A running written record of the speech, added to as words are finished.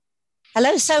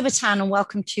Hello, Sobertown, and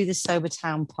welcome to the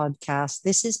Sobertown podcast.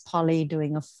 This is Polly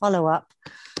doing a follow up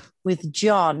with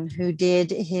John, who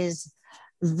did his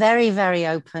very, very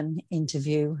open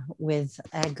interview with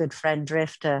a good friend,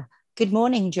 Drifter. Good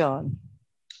morning, John.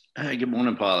 Hey, good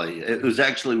morning, Polly. It was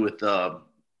actually with, Elaine.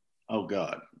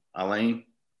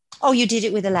 Oh, you did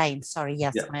it with Elaine. Sorry.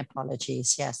 Yes, Yeah. my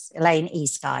apologies. Yes, Elaine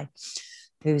Eastguy,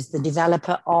 who's the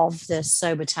developer of the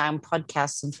Sobertown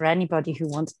podcast. And for anybody who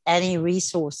wants any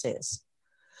resources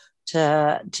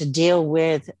to deal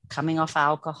with coming off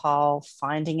alcohol,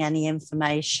 finding any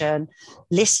information,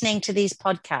 listening to these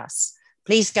podcasts,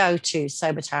 please go to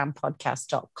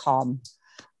sobertownpodcast.com,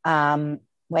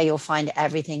 where you'll find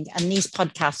everything. And these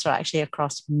podcasts are actually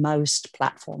across most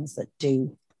platforms that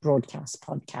do broadcast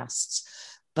podcasts.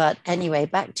 But anyway,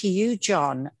 back to you,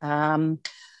 John.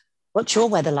 What's your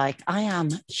weather like? I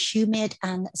am humid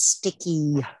and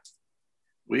sticky.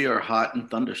 We are hot in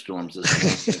thunderstorms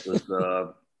this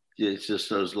morning. It's just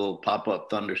those little pop-up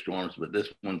thunderstorms, but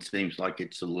this one seems like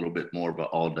it's a little bit more of an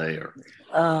all-dayer.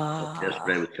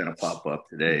 Yesterday was kind of pop-up.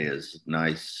 Today is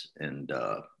nice and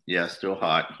still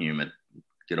hot and humid.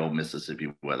 Good old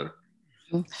Mississippi weather.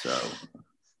 So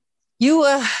you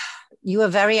were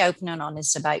very open and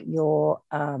honest about your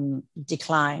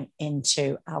decline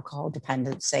into alcohol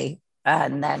dependency,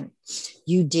 and then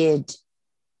you did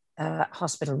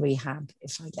hospital rehab,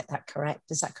 if I get that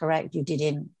correct. Is that correct? You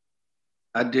did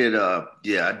I did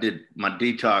my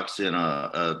detox in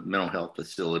a mental health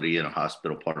facility in a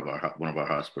hospital, part of one of our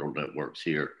hospital networks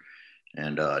here,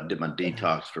 and did my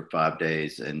detox for 5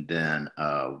 days, and then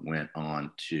went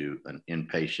on to an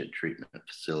inpatient treatment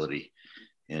facility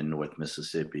in North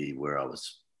Mississippi, where I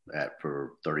was at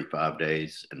for 35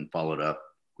 days, and followed up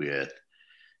with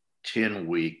 10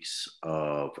 weeks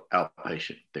of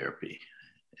outpatient therapy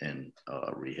and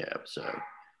rehab. So,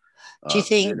 do you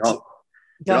think?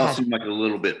 It all seemed like a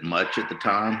little bit much at the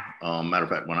time. Matter of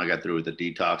fact, when I got through with the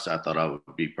detox, I thought I would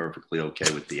be perfectly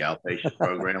okay with the outpatient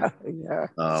program.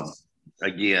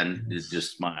 Again, it's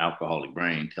just my alcoholic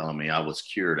brain telling me I was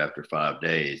cured after 5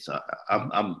 days.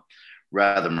 I'm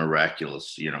rather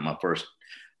miraculous. You know, my first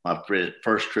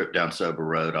trip down sober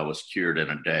road, I was cured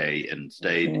in a day and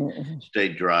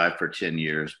stayed dry for 10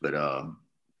 years. But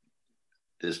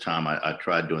this time I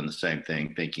tried doing the same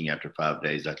thing, thinking after 5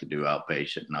 days I could do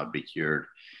outpatient and I'd be cured.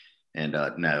 And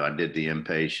no, I did the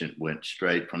inpatient, went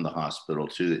straight from the hospital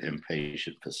to the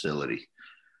inpatient facility.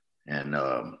 And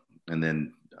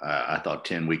then I thought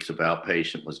 10 weeks of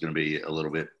outpatient was going to be a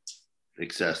little bit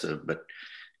excessive, but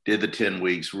did the 10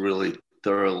 weeks, really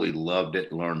thoroughly loved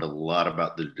it, learned a lot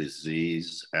about the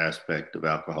disease aspect of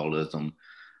alcoholism,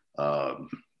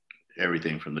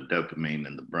 everything from the dopamine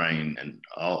in the brain and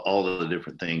all of the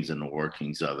different things and the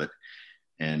workings of it.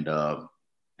 And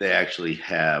they actually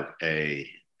have a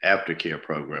aftercare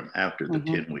program after the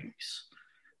 10 weeks.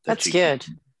 That's good.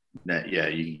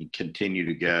 You can continue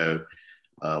to go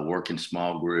work in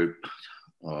small group,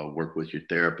 work with your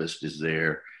therapist is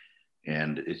there.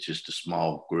 And it's just a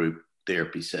small group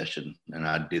therapy session. And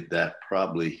I did that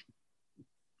probably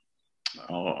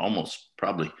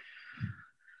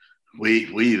we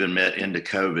even met into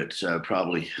COVID, so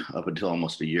probably up until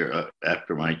almost a year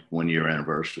after my 1 year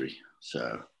anniversary.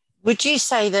 So, would you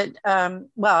say that,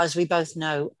 as we both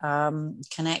know,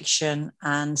 connection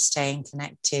and staying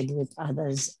connected with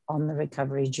others on the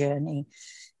recovery journey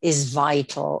is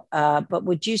vital? But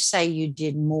would you say you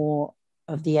did more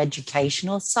of the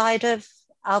educational side of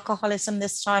alcoholism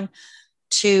this time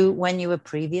to when you were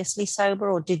previously sober,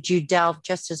 or did you delve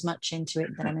just as much into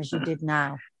it then as you did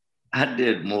now? I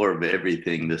did more of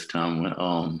everything this time.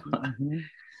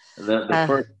 The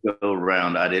first go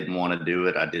around, I didn't want to do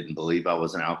it. I didn't believe I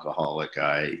was an alcoholic.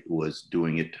 I was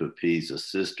doing it to appease a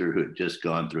sister who had just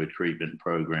gone through a treatment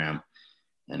program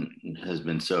and has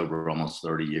been sober almost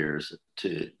 30 years.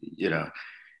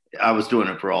 I was doing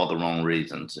it for all the wrong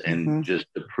reasons and just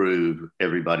to prove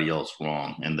everybody else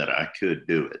wrong and that I could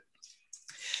do it.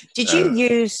 Did you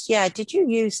use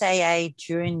AA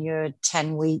during your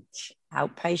 10-week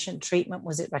outpatient treatment?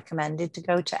 Was it recommended to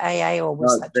go to AA, or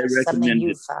was that just something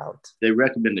you felt? They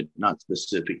recommended not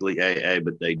specifically AA,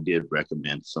 but they did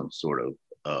recommend some sort of,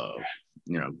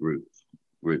 group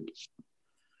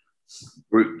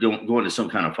going to some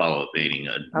kind of follow-up meeting,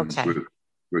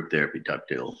 group therapy type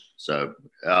deal. So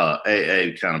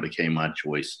AA kind of became my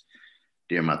choice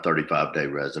during my 35-day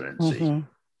residency.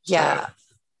 Yeah. So,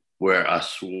 where I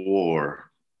swore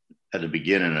at the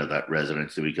beginning of that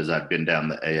residency, because I'd been down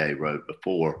the AA road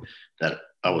before, that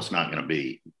I was not going to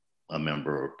be a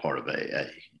member or part of AA.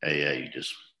 AA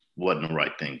just wasn't the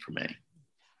right thing for me.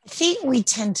 I think we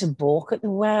tend to balk at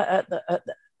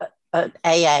at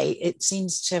AA, it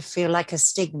seems to feel like a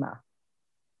stigma.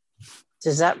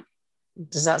 Does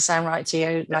that sound right to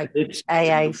you? Like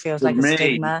AA feels like a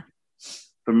stigma?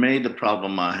 For me, the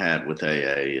problem I had with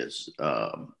AA is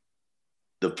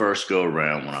the first go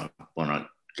around when I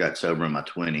got sober in my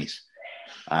 20s.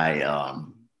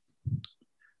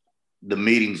 The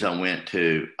meetings I went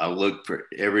to, I looked for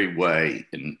every way,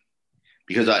 and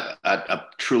because I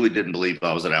truly didn't believe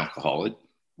I was an alcoholic.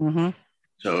 Mm-hmm.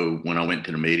 So when I went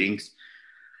to the meetings,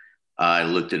 I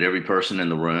looked at every person in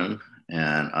the room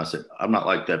and I said, I'm not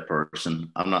like that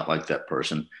person. I'm not like that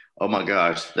person. Oh my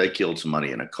gosh, they killed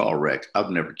somebody in a car wreck. I've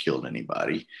never killed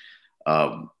anybody.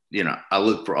 I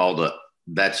look for all the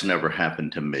that's never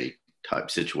happened to me type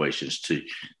situations to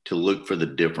look for the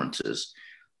differences.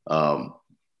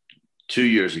 2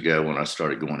 years ago, when I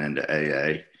started going into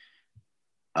AA,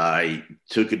 I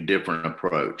took a different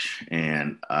approach,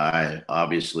 and I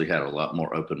obviously had a lot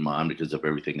more open mind because of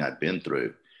everything I'd been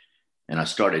through. And I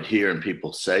started hearing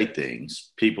people say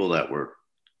things, people that were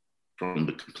from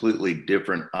the completely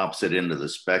different opposite end of the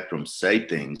spectrum say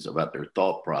things about their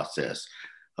thought process,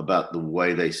 about the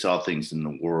way they saw things in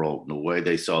the world, the way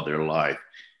they saw their life.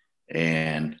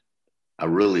 And I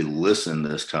really listened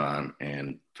this time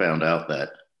and found out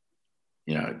that,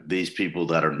 these people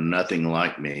that are nothing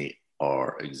like me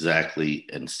are exactly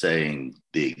and saying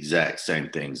the exact same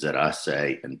things that I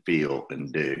say and feel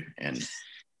and do. And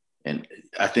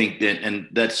I think that, and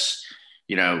that's,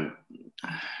 in a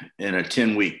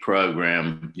 10-week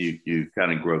program, you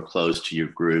kind of grow close to your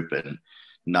group, and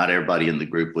not everybody in the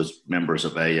group was members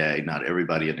of AA. Not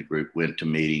everybody in the group went to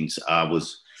meetings. I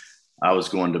was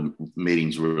going to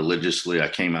meetings religiously. I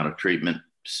came out of treatment.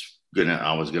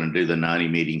 I was going to do the 90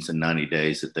 meetings in 90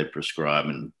 days that they prescribe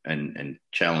and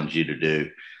challenge you to do.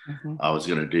 Mm-hmm. I was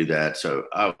going to do that. So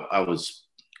I was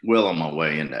well on my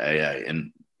way into AA.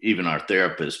 And even our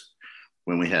therapist,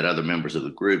 when we had other members of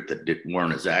the group that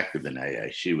weren't as active in AA,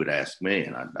 she would ask me,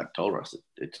 and I told her, I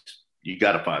said, you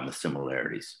got to find the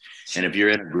similarities. And if you're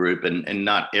in a group, and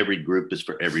not every group is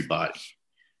for everybody,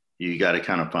 you got to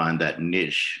kind of find that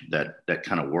niche that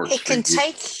kind of works. It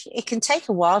can take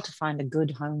a while to find a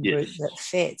good home group that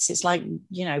fits. It's like,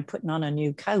 putting on a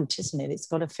new coat, isn't it? It's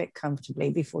got to fit comfortably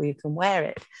before you can wear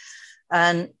it.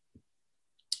 And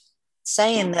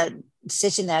sitting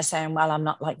there saying, well, I'm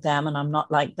not like them and I'm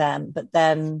not like them. But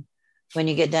then when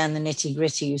you get down the nitty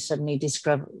gritty, you suddenly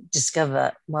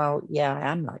discover, well, yeah,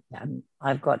 I am like them.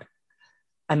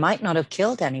 I might not have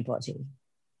killed anybody.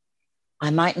 I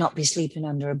might not be sleeping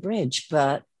under a bridge,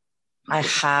 but I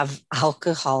have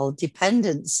alcohol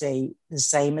dependency, the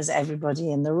same as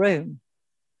everybody in the room.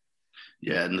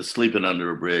 Yeah, and the sleeping under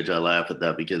a bridge, I laugh at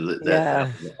that because that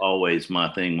was always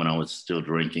my thing when I was still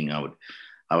drinking. I would,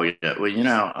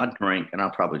 I drink, and I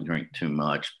probably drink too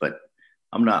much, but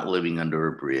I'm not living under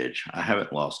a bridge. I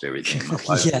haven't lost everything. My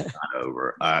life is not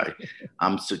over.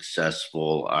 I'm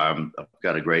successful. I've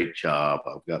got a great job.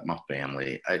 I've got my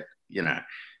family.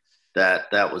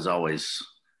 That was always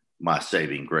my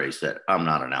saving grace, that I'm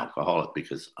not an alcoholic,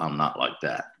 because I'm not like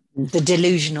that. The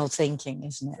delusional thinking,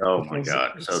 isn't it? Oh my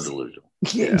God, so delusional.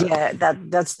 Yeah,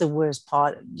 that's the worst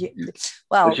part.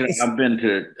 Well, I've been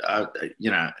to,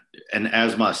 and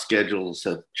as my schedules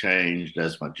have changed,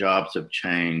 as my jobs have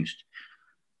changed,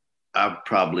 I'm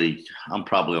probably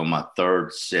on my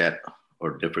third set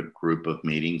or different group of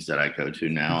meetings that I go to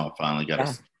now. I finally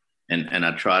got and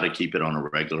I try to keep it on a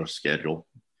regular schedule.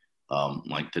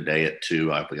 Like today at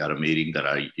 2:00, I've got a meeting that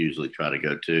I usually try to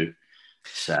go to.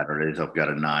 Saturdays, I've got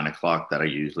a 9:00 that I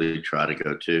usually try to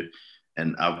go to.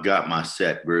 And I've got my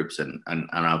set groups, and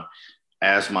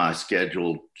as my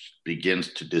schedule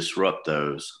begins to disrupt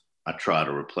those, I try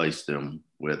to replace them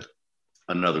with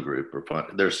another group.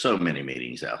 There's so many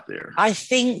meetings out there. I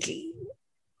think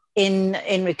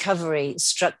in recovery,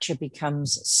 structure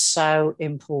becomes so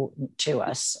important to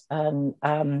us. And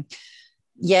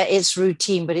it's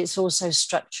routine, but it's also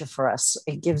structure for us.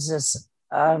 It gives us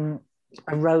a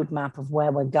roadmap of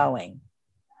where we're going.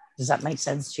 Does that make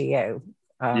sense to you?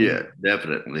 Yeah,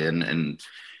 definitely. And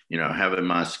having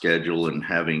my schedule and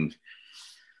having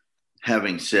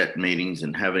set meetings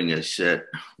and having a set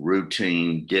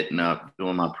routine, getting up,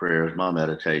 doing my prayers, my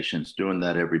meditations, doing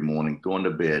that every morning, going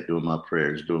to bed, doing my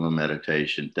prayers, doing my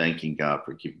meditation, thanking God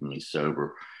for keeping me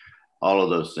sober. All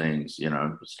of those things,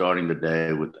 starting the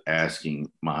day with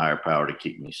asking my higher power to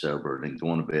keep me sober, and then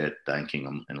going to bed, thanking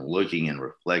them, and looking and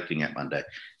reflecting at my day.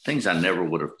 Things I never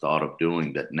would have thought of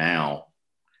doing, that now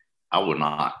I would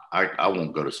not. I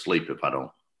won't go to sleep if I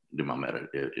don't do my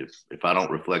meditation. If I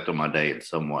don't reflect on my day in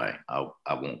some way,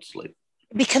 I won't sleep.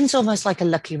 It becomes almost like a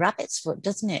lucky rabbit's foot,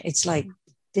 doesn't it? It's like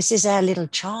this is our little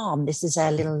charm. This is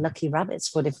our little lucky rabbit's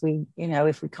foot. If we,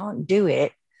 if we can't do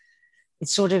it, it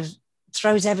sort of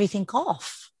throws everything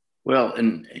off. Well,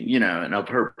 and I've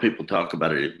heard people talk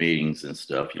about it at meetings and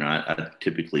stuff. I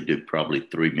typically do probably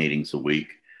 3 meetings a week.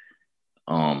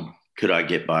 Could I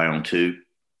get by on 2?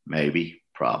 Maybe,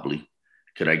 probably.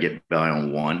 Could I get by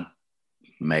on 1?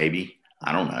 Maybe.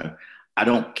 I don't know. I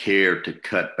don't care to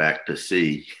cut back to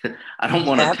see. I don't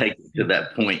want to take it to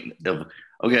that point of,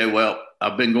 okay, well,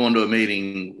 I've been going to a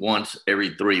meeting once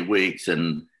every 3 weeks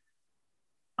and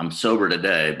I'm sober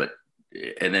today,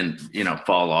 and then,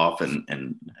 fall off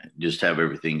and just have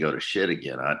everything go to shit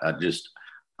again.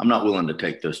 I'm not willing to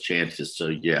take those chances. So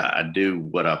yeah, I do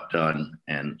what I've done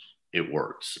and it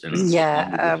works. And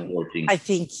I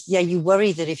think, you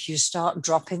worry that if you start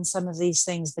dropping some of these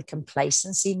things, the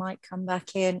complacency might come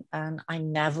back in. And I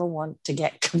never want to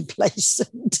get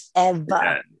complacent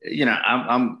ever.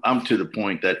 I'm to the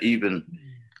point that even,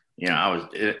 I was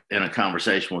in a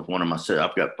conversation with one of my sisters.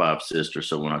 I've got 5 sisters.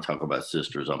 So when I talk about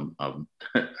sisters,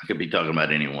 I could be talking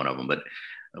about any one of them, but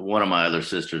one of my other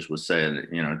sisters was saying,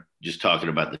 just talking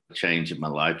about the change in my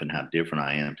life and how different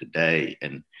I am today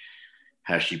and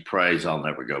how she prays I'll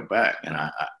never go back. And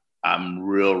I'm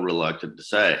real reluctant to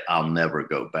say I'll never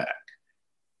go back.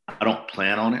 I don't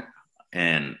plan on it.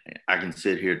 And I can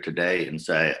sit here today and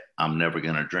say I'm never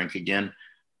going to drink again,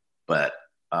 but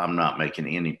I'm not making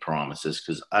any promises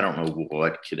because I don't know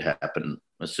what could happen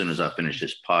as soon as I finish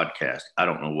this podcast. I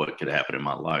don't know what could happen in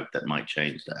my life that might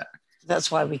change that.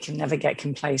 That's why we can never get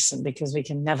complacent, because we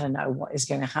can never know what is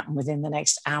going to happen within the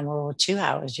next hour or 2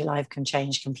 hours. Your life can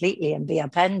change completely and be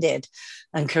upended.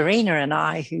 And Karina and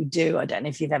I, I don't know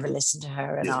if you've ever listened to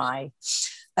her and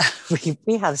yes.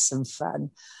 we have some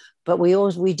fun, but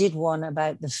we did one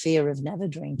about the fear of never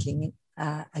drinking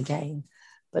again.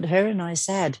 But her and I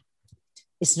said,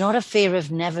 it's not a fear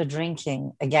of never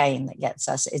drinking again that gets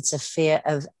us. It's a fear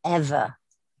of ever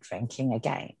drinking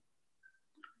again.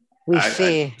 We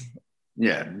fear.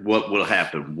 What will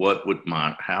happen?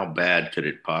 How bad could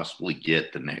it possibly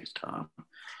get the next time?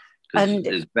 And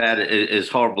as bad, as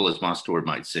horrible as my story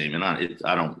might seem, and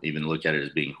I don't even look at it as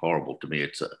being horrible. To me,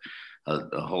 it's a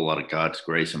whole lot of God's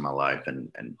grace in my life,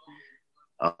 and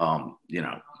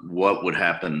what would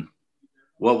happen?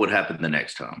 What would happen the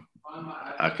next time?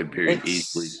 I could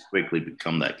easily, quickly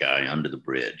become that guy under the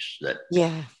bridge.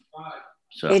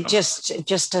 So it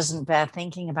just doesn't bear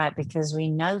thinking about, because we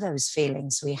know those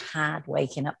feelings we had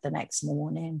waking up the next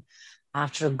morning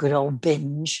after a good old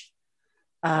binge.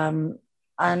 And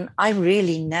I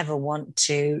really never want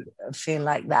to feel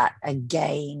like that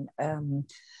again.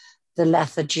 The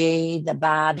lethargy, the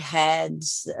bad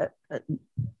heads,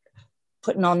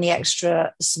 putting on the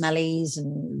extra smellies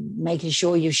and making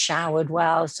sure you showered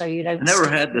well so you don't. I never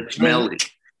had the smellies.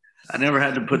 I never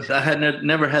had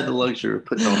the luxury of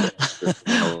putting on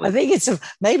that. I think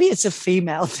maybe it's a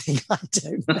female thing. I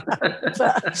don't know.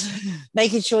 But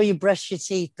making sure you brush your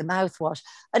teeth, the mouthwash,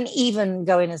 and even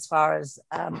going as far as,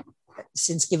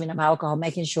 since giving them alcohol,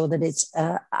 making sure that it's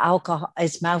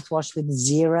mouthwash with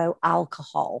 0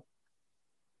 alcohol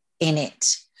in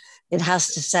it. It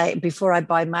has to say, before I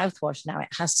buy mouthwash now, it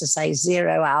has to say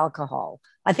 0 alcohol.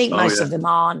 I think most of them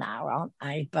are now, aren't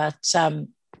they? But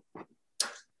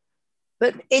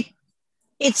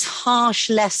it's harsh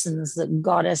lessons that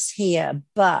got us here.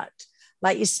 But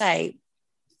like you say,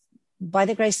 by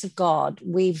the grace of God,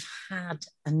 we've had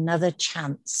another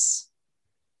chance.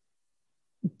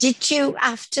 Did you,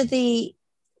 after the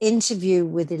interview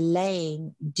with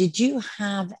Elaine, did you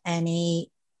have any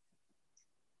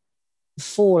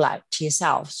fallout to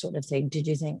yourself, sort of thing? Did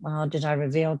you think, well, did I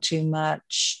reveal too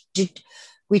much? Did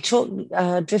we talk?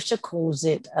 Drifter calls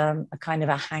it a kind of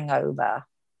a hangover,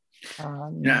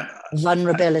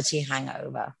 vulnerability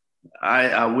hangover.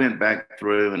 I went back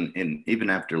through and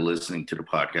even after listening to the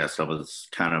podcast, I was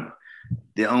kind of,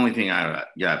 the only thing I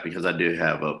got, because I do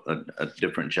have a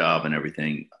different job and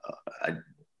everything,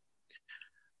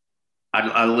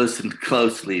 I listened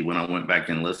closely when I went back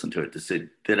and listened to it to see,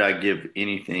 did I give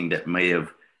anything that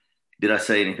did I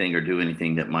say anything or do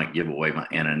anything that might give away my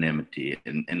anonymity?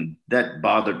 And that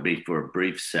bothered me for a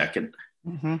brief second.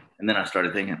 Mm-hmm. And then I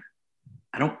started thinking,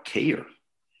 I don't care.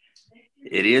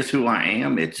 It is who I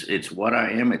am. It's what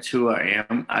I am. It's who I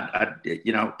am.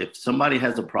 If somebody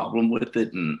has a problem with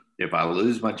it, and if I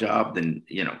lose my job, then,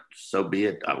 so be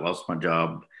it. I lost my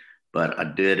job, but I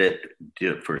did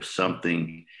it for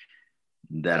something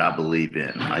that I believe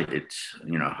in. It's,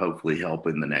 hopefully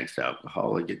helping the next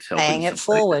alcoholic. It's helping paying it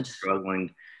forward,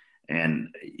 struggling.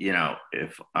 And,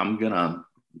 if I'm gonna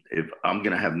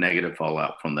have negative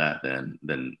fallout from that,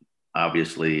 then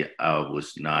obviously I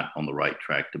was not on the right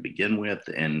track to begin with,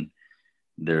 and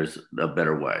there's a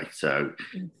better way. So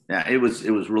yeah, it was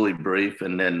really brief,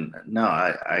 and then no,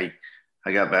 I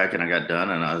got back and I got done,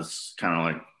 and I was kind of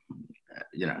like,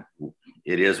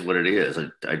 it is what it is.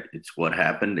 It's what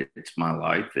happened. It's my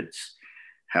life. It's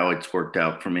how it's worked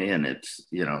out for me, and it's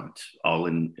all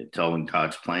in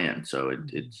God's plan. So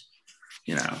it's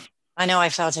you know. I know I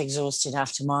felt exhausted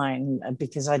after mine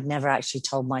because I'd never actually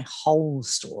told my whole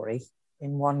story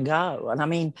in one go. And I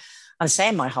mean, I'm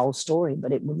saying my whole story,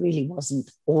 but it really wasn't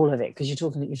all of it, because you're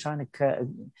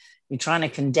trying to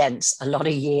condense a lot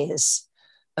of years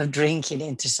of drinking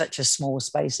into such a small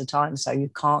space of time, so you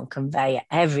can't convey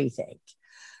everything.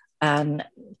 And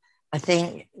I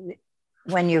think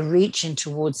when you're reaching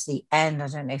towards the end, I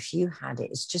don't know if you had it,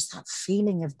 it's just that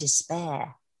feeling of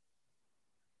despair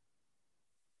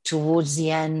towards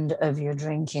the end of your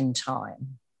drinking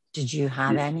time. Did you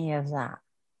have any of that?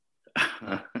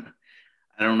 I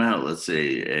don't know. Let's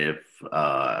see. If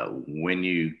when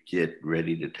you get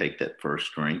ready to take that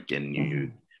first drink and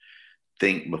you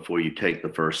think before you take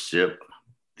the first sip,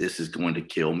 this is going to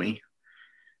kill me.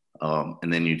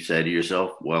 And then you say to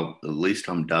yourself, well, at least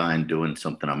I'm dying doing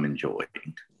something I'm enjoying.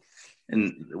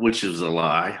 And which is a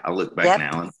lie. I look back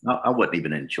now and I wasn't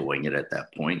even enjoying it at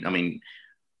that point. I mean,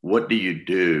 what do you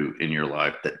do in your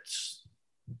life that is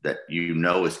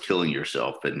killing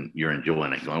yourself and you're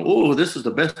enjoying it, going, oh, this is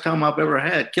the best time I've ever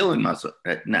had, killing myself?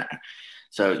 Nah.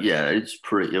 So yeah, it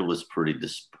was pretty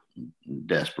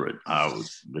desperate.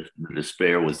 The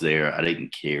despair was there. I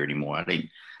didn't care anymore. I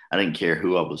didn't care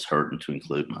who I was hurting, to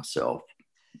include myself.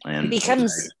 And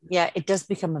it does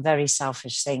become a very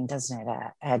selfish thing, doesn't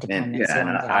it? Dependency on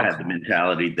the I had the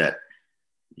mentality that,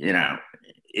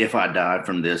 if I die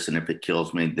from this and if it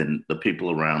kills me, then the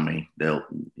people around me,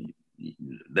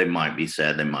 they might be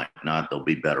sad, they might not, they'll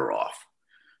be better off.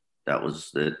 That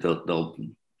was they'll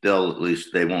at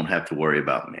least they won't have to worry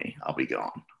about me. I'll be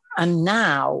gone. And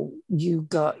now you're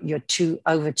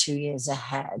over 2 years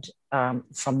ahead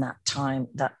from that time,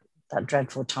 that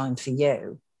dreadful time for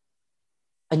you.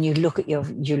 And you look at your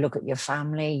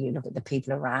family, you look at the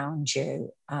people around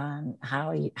you, and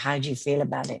how do you feel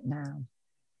about it now?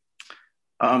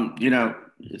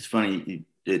 It's funny.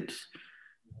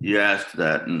 You asked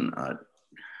that, and I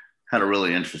had a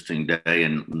really interesting day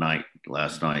and night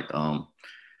last night. I've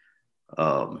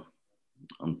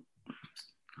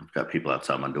got people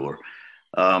outside my door.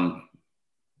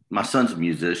 My son's a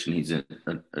musician. He's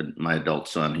my adult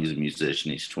son. He's a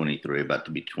musician. He's 23, about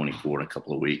to be 24 in a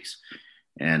couple of weeks.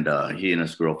 And he and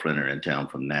his girlfriend are in town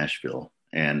from Nashville.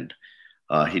 And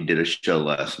he did a show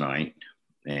last night.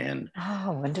 And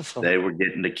wonderful. They were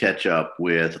getting to catch up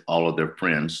with all of their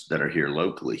friends that are here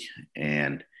locally.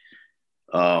 And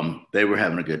they were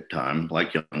having a good time,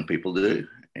 like young people do.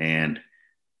 And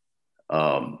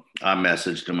I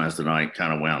messaged them as the night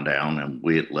kind of wound down, and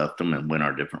we had left them and went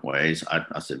our different ways.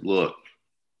 I said, look,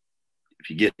 if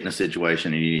you get in a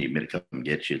situation and you need me to come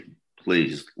get you,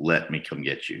 please let me come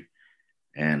get you.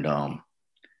 And I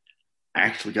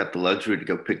actually got the luxury to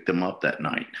go pick them up that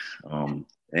night.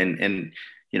 And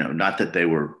not that they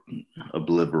were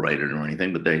obliterated or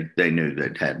anything, but they knew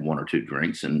they'd had one or two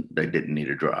drinks and they didn't need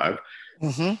to drive.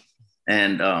 Mm-hmm.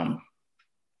 And,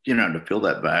 to feel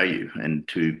that value and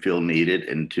to feel needed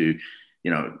and to,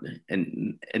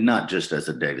 and not just as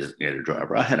a designated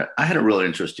driver. I had a really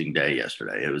interesting day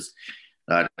yesterday. It was,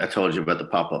 I told you about the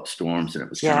pop-up storms, and it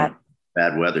was kind of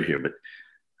bad weather here, but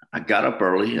I got up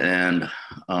early, and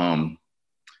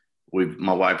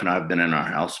my wife and I have been in our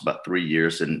house about 3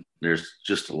 years, and there's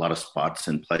just a lot of spots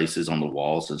and places on the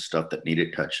walls and stuff that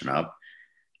needed touching up.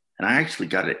 And I actually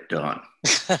got it done.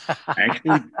 I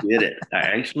actually did it. I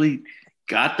actually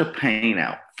got the paint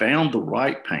out, found the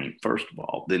right paint, first of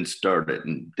all, then started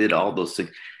and did all those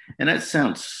things. And that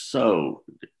sounds so,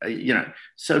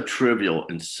 so trivial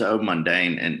and so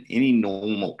mundane. And any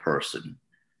normal person,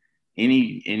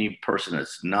 any person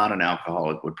that's not an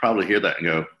alcoholic would probably hear that and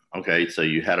go, okay, so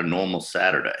you had a normal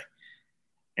Saturday.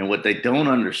 And what they don't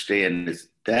understand is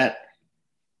that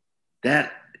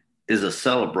is a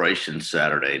celebration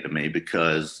Saturday to me,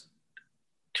 because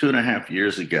 2.5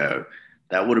 years ago,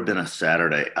 that would have been a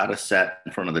Saturday. I'd have sat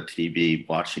in front of the TV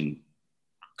watching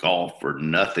golf or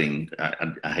nothing.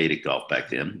 I hated golf back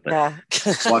then, but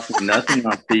watching nothing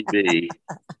on TV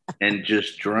and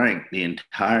just drank the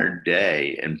entire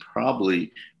day, and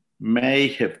probably may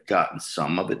have gotten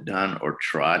some of it done or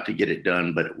tried to get it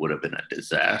done, but it would have been a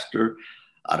disaster.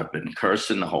 I'd have been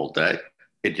cursing the whole day.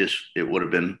 It would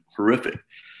have been horrific.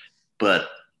 But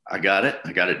I got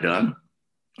it done.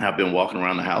 I've been walking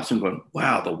around the house and going,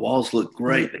 wow, the walls look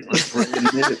great. They look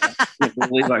brand new. I can't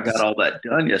believe I got all that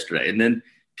done yesterday. And then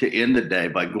to end the day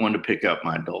by going to pick up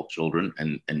my adult children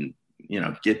and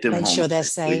get them Make home sure they're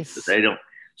safely safe.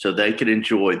 so they could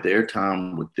enjoy their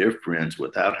time with their friends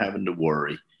without having to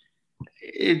worry.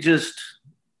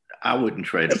 I wouldn't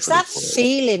trade it. It's that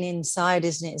feeling inside,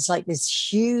 isn't it? It's like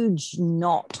this huge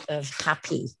knot of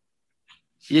happy.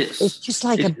 Yes. It's just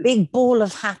like a big ball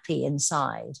of happy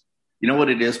inside. You know what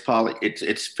it is, Polly?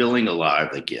 It's feeling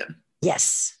alive again.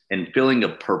 Yes. And feeling a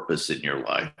purpose in your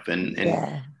life. And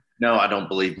no, I don't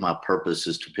believe my purpose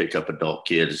is to pick up adult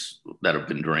kids that have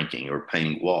been drinking or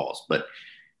painting walls, but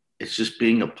it's just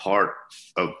being a part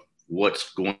of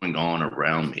what's going on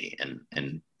around me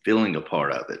and feeling a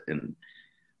part of it. And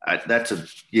that's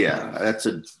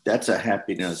a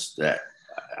happiness that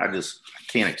I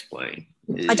can't explain.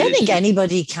 I don't think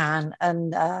anybody can.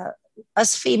 And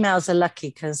us females are lucky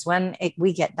because when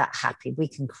we get that happy, we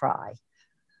can cry.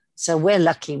 So we're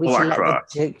lucky. We can let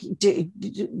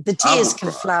the tears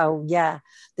can flow. Yeah,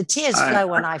 the tears flow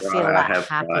when I feel that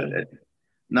happy.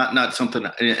 Not something,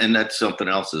 and that's something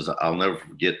else. Is I'll never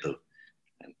forget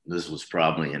this was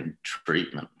probably in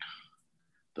treatment.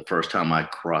 The first time I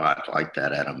cried like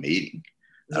that at a meeting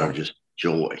out of just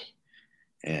joy,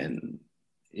 and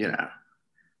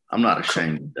I'm not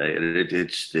ashamed to say it.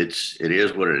 It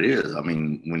is what it is. I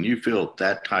mean, when you feel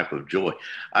that type of joy,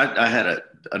 I had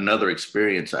another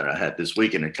experience that I had this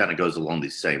week, and it kind of goes along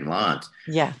these same lines.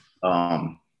 Yeah.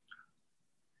 My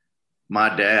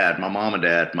mom and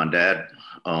dad,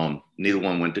 neither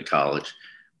one went to college.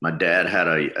 My dad had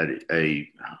a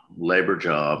labor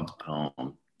job.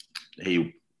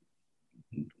 He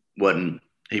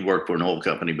worked for an oil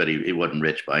company, but he wasn't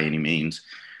rich by any means.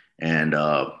 And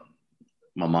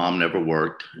my mom never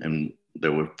worked, and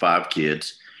there were 5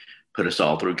 kids, put us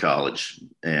all through college.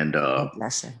 And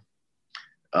bless her.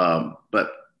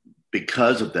 But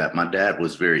because of that, my dad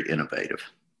was very innovative.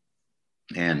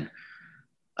 And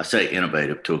I say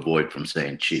innovative to avoid from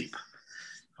saying cheap.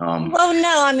 Well,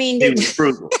 no, I mean, he was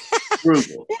frugal.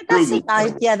 That's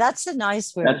a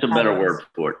nice word. That's a better word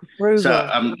for it. Frugal. So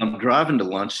I'm driving to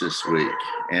lunch this week,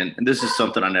 and this is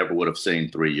something I never would have seen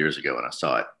 3 years ago, and I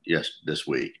saw it this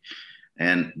week.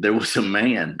 And there was a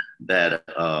man that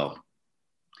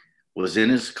was in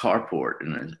his carport,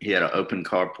 and he had an open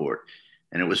carport,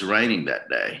 and it was raining that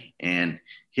day, and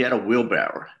he had a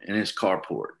wheelbarrow in his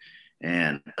carport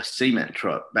and a cement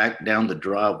truck back down the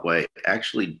driveway,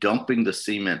 actually dumping the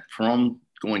cement from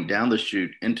going down the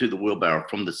chute into the wheelbarrow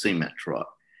from the cement truck.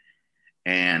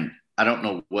 And I don't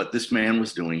know what this man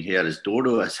was doing. He had his door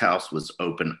to his house was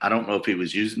open. I don't know if he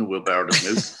was using the wheelbarrow to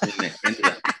move the cement into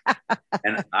that.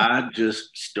 And I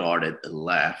just started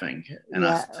laughing. And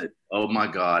I said, oh my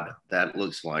God, that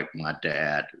looks like my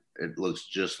dad. It looks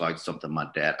just like something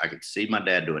I could see my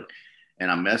dad doing. And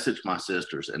I messaged my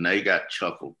sisters, and they got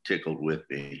tickled with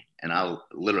me. And I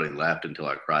literally laughed until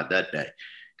I cried that day.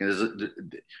 Because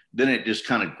then it just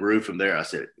kind of grew from there. I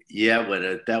said, yeah, but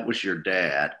if that was your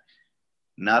dad,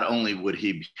 not only would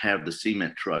he have the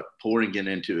cement truck pouring it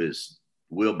into his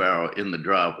wheelbarrow in the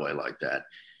driveway like that,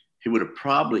 he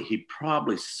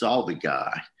probably saw the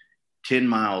guy 10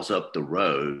 miles up the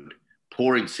road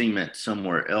pouring cement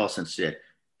somewhere else and said,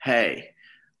 hey,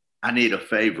 I need a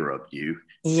favor of you.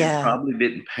 Yeah. And probably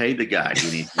didn't pay the guy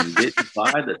anything, didn't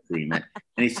buy the cement.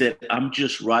 And he said, I'm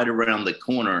just right around the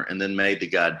corner, and then made the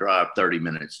guy drive 30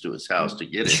 minutes to his house to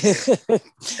get it.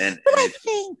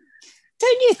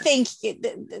 Don't you think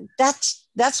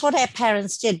that's what our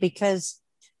parents did? Because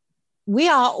we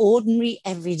are ordinary,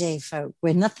 everyday folk.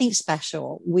 We're nothing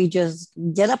special. We just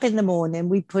get up in the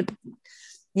morning.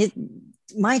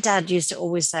 My dad used to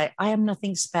always say, I am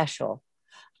nothing special.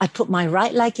 I put my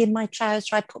right leg in my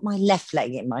trouser. I put my left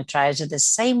leg in my trouser the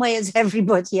same way as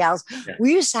everybody else. Yeah.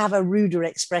 We used to have a ruder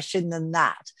expression than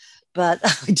that, but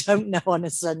I don't know on a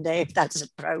Sunday if that's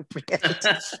appropriate.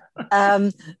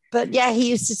 But yeah, he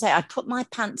used to say, I put my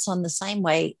pants on the same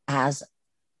way as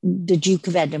the Duke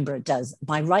of Edinburgh does.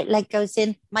 My right leg goes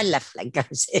in, my left leg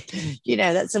goes in.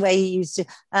 That's the way he used to.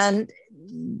 And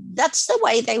that's the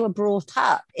way they were brought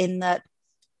up, in that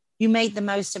you made the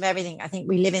most of everything. I think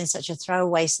we live in such a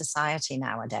throwaway society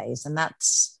nowadays, and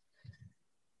that's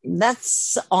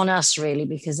on us really,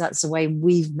 because that's the way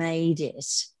we've made it.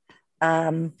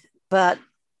 But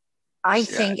I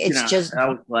think I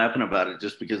was laughing about it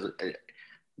just because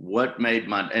what made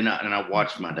and I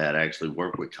watched my dad actually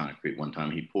work with concrete one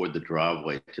time. He poured the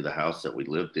driveway to the house that we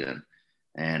lived in.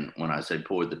 And when I say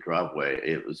poured the driveway,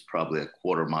 it was probably a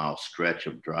 1/4 mile stretch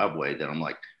of driveway that I'm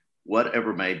like,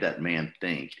 whatever made that man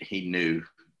think he knew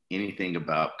anything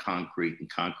about concrete and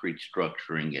concrete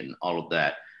structuring and all of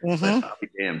that. Mm-hmm. But I'll be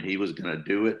damned, he was going to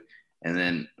do it. And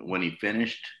then when he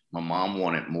finished, my mom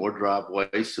wanted more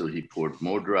driveway, so he poured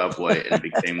more driveway and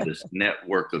it became this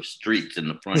network of streets in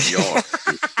the front yard.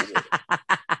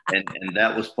 And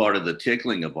that was part of the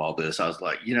tickling of all this. I was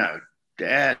like,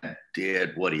 Dad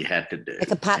did what he had to do. Like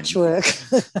a patchwork.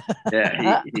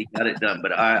 He got it done.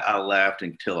 But I laughed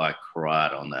until I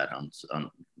cried on that on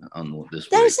this.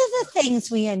 Those are the things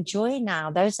we enjoy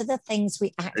now. Those are the things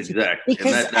we actually, exactly,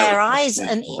 because our eyes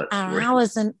and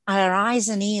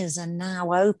ears are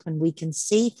now open. We can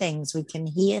see things, we can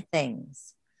hear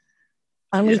things,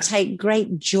 and we take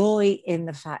great joy in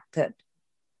the fact that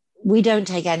we don't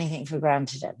take anything for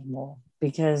granted anymore,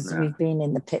 because we've been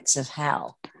in the pits of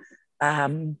hell.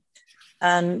 And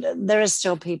there are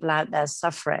still people out there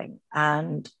suffering.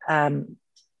 And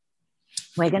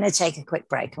we're going to take a quick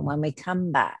break. And when we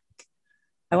come back,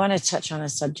 I want to touch on a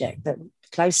subject that's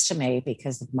close to me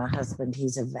because of my husband.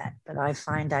 He's a vet, but I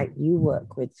find out you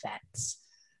work with vets,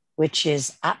 which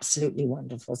is absolutely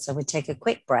wonderful. So we'll take a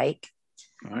quick break,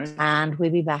 and we'll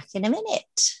be back in a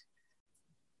minute.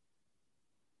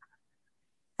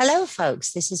 Hello,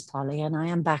 folks. This is Polly, and I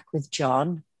am back with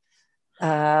John.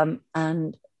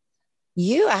 And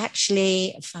you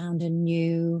actually found a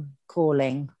new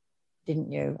calling,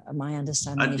 didn't you? My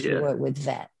understanding is you work with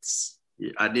vets.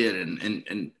 Yeah, I did.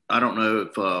 And I don't know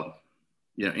if,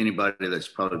 anybody that's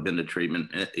probably been to treatment,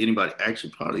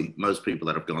 actually probably most people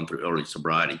that have gone through early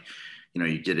sobriety,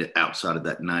 you get it outside of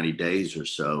that 90 days or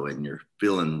so, and you're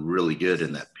feeling really good,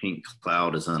 and that pink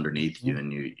cloud is underneath you,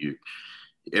 and you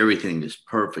everything is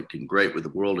perfect and great with the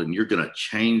world, and you're going to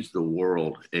change the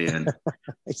world. And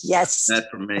yes,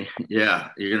 that for me, you're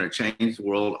going to change the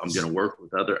world. I'm going to work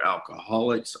with other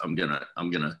alcoholics. I'm going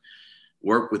to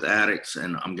work with addicts,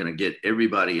 and I'm going to get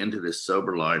everybody into this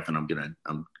sober life, and I'm going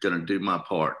to do my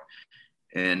part.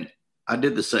 And I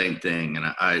did the same thing. And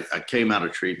I came out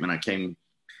of treatment.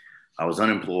 I was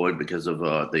unemployed because of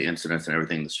the incidents and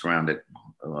everything that surrounded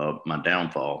my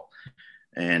downfall.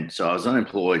 And so I was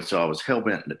unemployed. So I was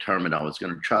hell-bent and determined I was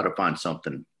going to try to find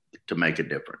something to make a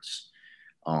difference.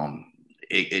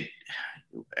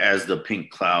 As the pink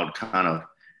cloud kind of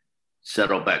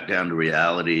settled back down to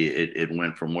reality, it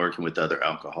went from working with other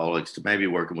alcoholics to maybe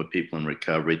working with people in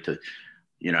recovery to,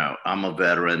 I'm a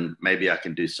veteran. Maybe I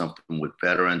can do something with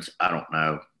veterans. I don't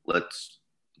know. Let's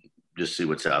just see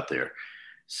what's out there.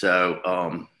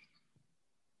 So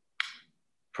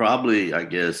probably, I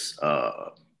guess,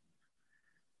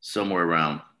 somewhere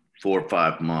around 4 or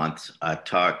 5 months, I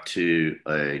talked to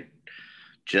a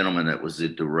gentleman that was the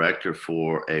director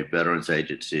for a veterans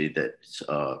agency that's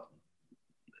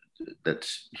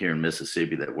here in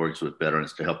Mississippi that works with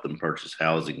veterans to help them purchase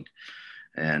housing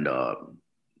and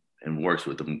works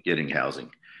with them getting housing.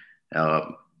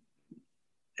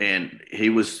 And he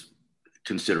was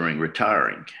considering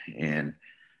retiring. And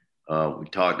we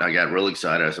talked, and I got really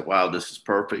excited. I said, wow, this is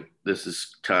perfect. This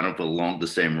is kind of along the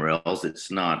same rails. It's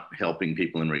not helping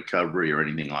people in recovery or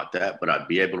anything like that, but I'd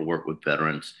be able to work with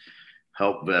veterans,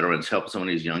 help some of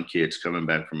these young kids coming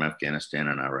back from Afghanistan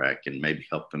and Iraq, and maybe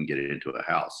help them get into a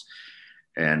house.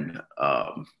 And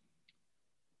a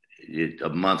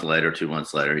month later, 2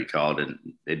 months later, he called, and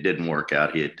it didn't work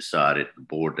out. He had decided, the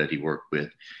board that he worked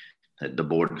with, the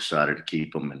board decided to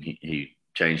keep him, and he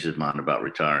changed his mind about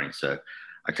retiring. So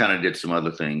I kind of did some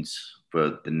other things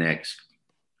for the next,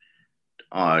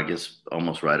 I guess,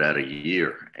 almost right out of a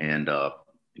year, and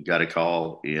got a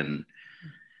call in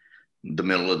the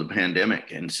middle of the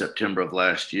pandemic in September of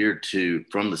last year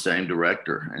from the same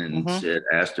director, and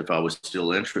asked if I was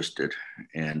still interested,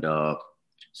 and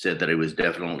said that he was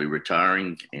definitely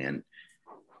retiring, and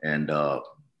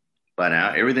by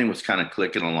now everything was kind of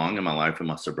clicking along in my life and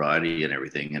my sobriety and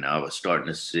everything, and I was starting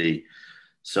to see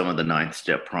some of the 9th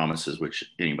step promises,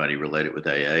 which anybody related with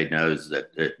AA knows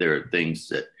that there are things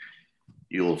that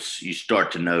you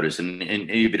start to notice. And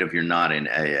even if you're not in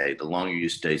AA, the longer you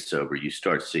stay sober, you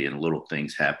start seeing little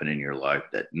things happen in your life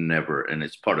that never, and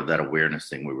it's part of that awareness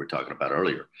thing we were talking about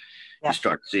earlier. Yeah. You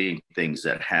start seeing things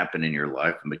that happen in your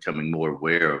life and becoming more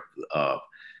aware of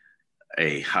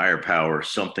a higher power,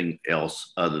 something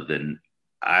else other than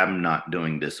I'm not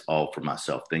doing this all for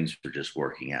myself. Things are just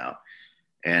working out.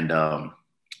 And,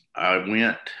 I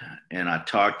went and I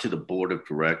talked to the board of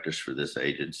directors for this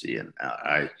agency, and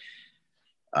I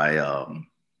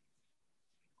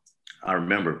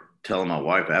remember telling my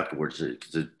wife afterwards,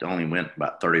 because it only went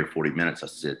about 30 or 40 minutes. I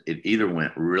said, it either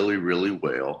went really, really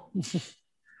well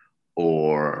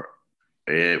or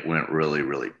it went really,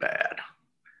 really bad.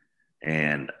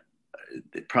 And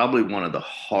probably one of the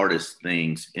hardest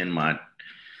things in my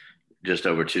just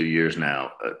over 2 years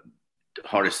now,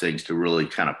 hardest things to really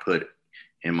kind of put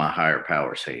in my higher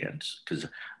power's hands, because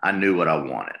I knew what I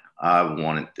wanted. I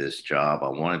wanted this job. I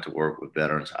wanted to work with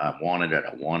veterans. I wanted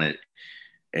it.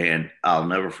 And I'll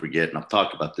never forget, and I've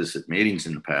talked about this at meetings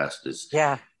in the past, is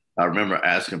Yeah. I remember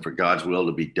asking for God's will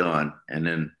to be done. And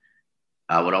then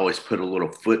I would always put a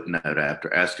little footnote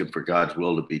after asking for God's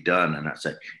will to be done. And I'd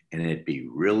say, and it'd be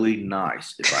really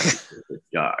nice if I could do this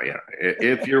job. You know,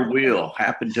 if your will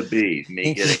happened to be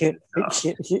me getting this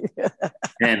job.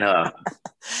 And I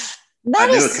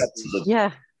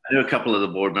knew a couple of the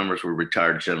board members were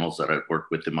retired generals that I'd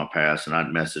worked with in my past, and I'd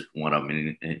messaged one of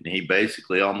them, and he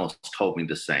basically almost told me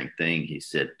the same thing. He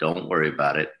said, "Don't worry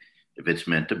about it. If it's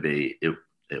meant to be, it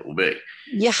will be."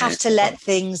 You have to let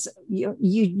things.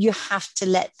 You have to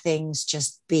let things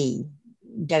just be,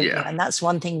 don't you? And that's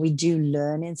one thing we do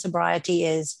learn in sobriety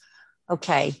is,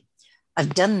 okay,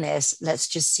 I've done this. Let's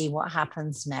just see what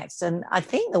happens next. And I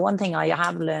think the one thing I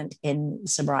have learned in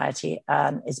sobriety,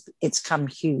 is it's come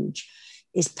huge,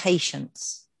 is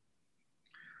patience.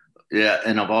 Yeah,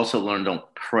 and I've also learned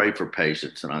don't pray for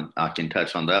patience, and I can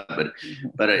touch on that.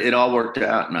 But it all worked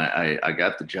out, and I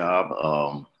got the job.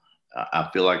 I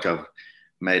feel like I've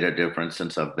made a difference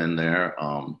since I've been there.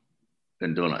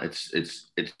 Been doing it.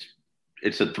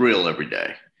 It's a thrill every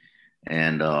day,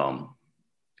 and I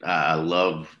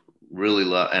really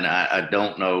love, and I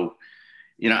don't know,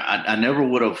 you know, I never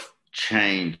would have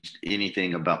changed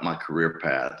anything about my career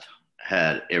path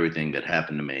had everything that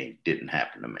happened to me didn't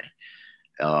happen to me.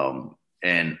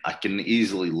 And I can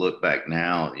easily look back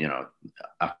now, you know,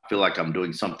 I feel like I'm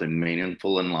doing something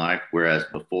meaningful in life, whereas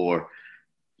before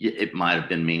it might have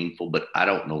been meaningful, but I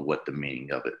don't know what the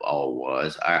meaning of it all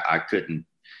was. I didn't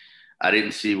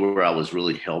see where I was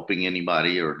really helping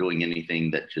anybody or doing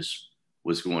anything that just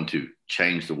was going to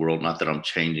change the world. Not that I'm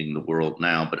changing the world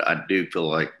now, but I do feel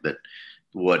like that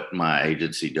what my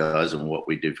agency does and what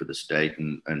we do for the state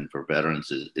and for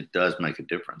veterans it does make a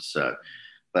difference. So,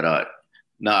 but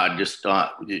no, I just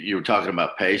thought you were talking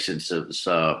about patience. It was,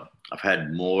 I've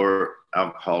had more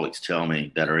alcoholics tell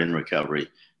me that are in recovery,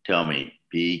 tell me,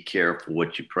 be careful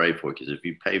what you pray for, because if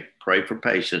you pray for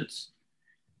patience,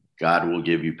 God will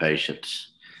give you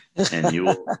patience, and you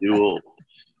will,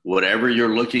 whatever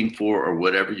you're looking for or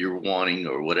whatever you're wanting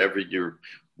or whatever you're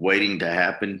waiting to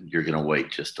happen, you're going to wait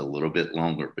just a little bit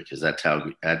longer, because that's how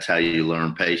you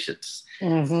learn patience.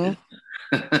 Mm-hmm.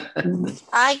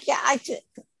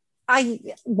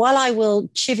 While I will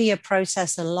chivvy a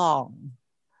process along,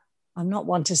 I'm not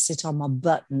one to sit on my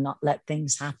butt and not let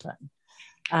things happen.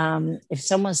 If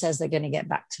someone says they're going to get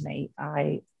back to me,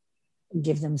 I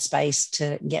give them space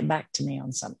to get back to me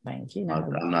on something. You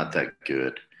know, I'm not that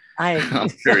good. I'm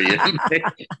sure you.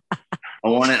 I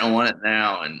want it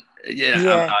now, and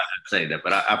I'd say that,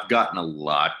 but I've gotten a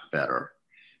lot better,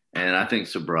 and I think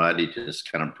sobriety just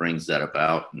kind of brings that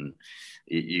about, and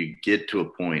you get to a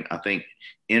point. I think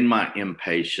in my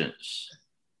impatience,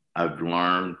 I've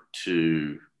learned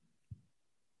to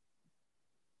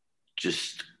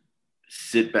just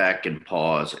sit back and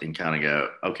pause and kind of go,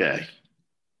 okay,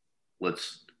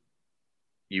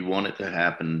 you want it to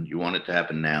happen. You want it to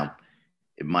happen now.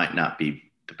 It might not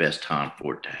be the best time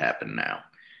for it to happen now.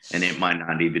 And it might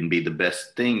not even be the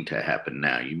best thing to happen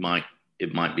now.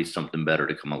 It might be something better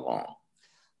to come along.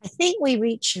 I think we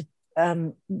reach,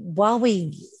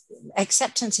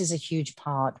 acceptance is a huge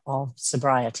part of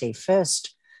sobriety.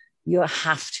 First, you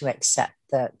have to accept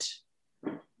that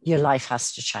your life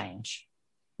has to change.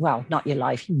 Well, not your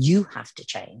life, you have to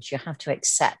change. You have to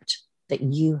accept that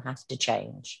you have to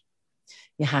change.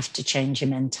 You have to change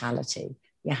your mentality.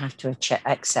 You have to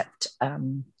accept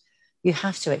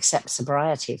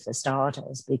sobriety for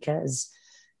starters, because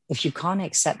if you can't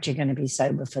accept you're going to be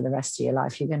sober for the rest of your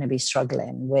life, you're going to be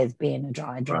struggling with being a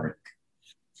dry drunk. Right.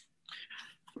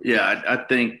 Yeah, I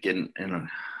think, and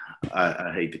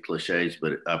I hate the cliches,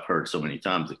 but I've heard so many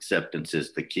times, acceptance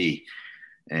is the key.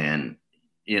 And,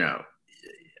 you know,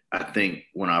 I think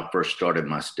when I first started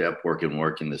my step work and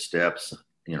working the steps,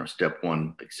 you know, step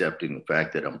one, accepting the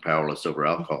fact that I'm powerless over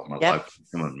alcohol, my life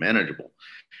became unmanageable.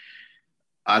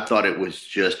 I thought it was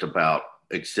just about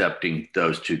accepting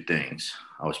those two things.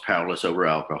 I was powerless over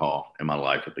alcohol and my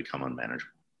life had become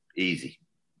unmanageable. Easy.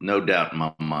 No doubt in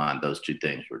my mind, those two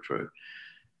things were true.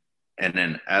 And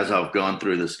then as I've gone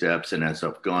through the steps and as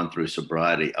I've gone through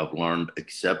sobriety, I've learned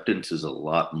acceptance is a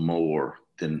lot more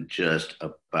than just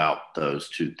about those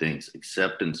two things.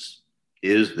 Acceptance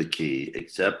is the key.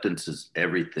 Acceptance is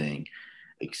everything.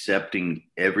 Accepting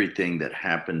everything that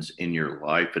happens in your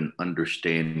life and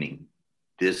understanding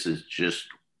this is just,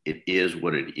 it is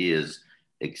what it is.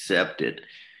 Accept it.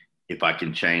 if I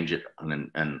can change it,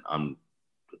 and I'm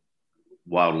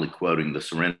wildly quoting the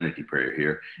Serenity Prayer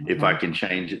here. Mm-hmm. If I can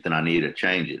change it, then I need to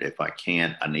change it. If I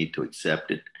can't, I need to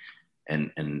accept it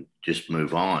and just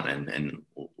move on and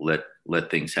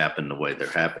let things happen the way they're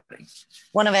happening.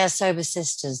 One of our sober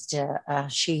sisters,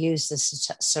 she used the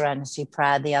Serenity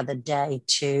Prayer the other day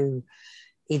to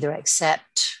either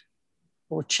accept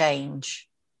or change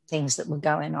things that were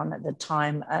going on at the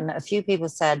time. And a few people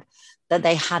said that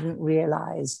they hadn't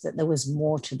realized that there was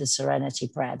more to the Serenity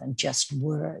Prayer than just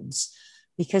words.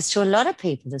 Because to a lot of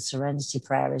people, the Serenity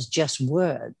Prayer is just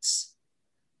words.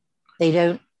 They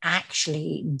don't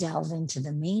actually delve into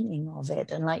the meaning of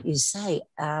it. And like you say,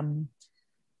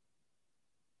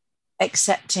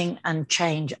 accepting and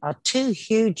change are two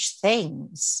huge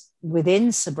things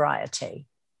within sobriety.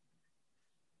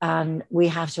 And we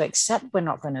have to accept we're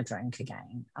not going to drink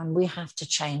again. And we have to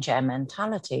change our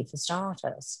mentality for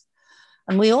starters.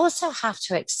 And we also have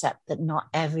to accept that not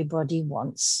everybody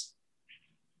wants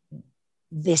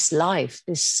this life,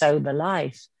 this sober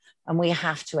life. And we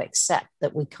have to accept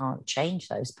that we can't change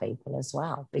those people as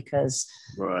well, because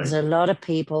there's a lot of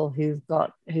people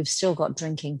who've still got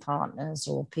drinking partners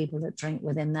or people that drink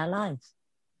within their life.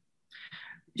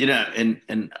 You know,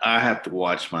 and I have to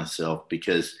watch myself,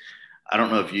 because I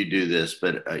don't know if you do this,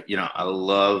 but you know,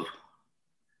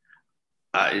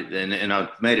 and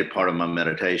I've made it part of my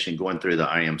meditation, going through the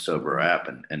I Am Sober app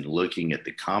and looking at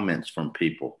the comments from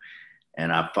people,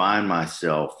 and I find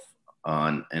myself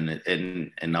on, and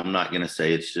I'm not going to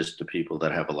say it's just the people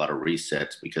that have a lot of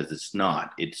resets, because it's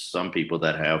not. It's some people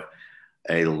that have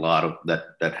a lot of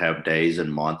that have days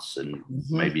and months and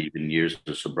maybe even years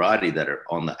of sobriety that are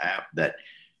on the app, that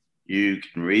you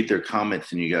can read their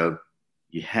comments and you go,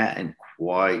 you hadn't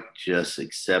quite just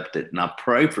accepted. And I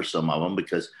pray for some of them,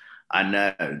 because I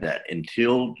know that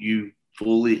until you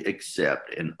fully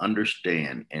accept and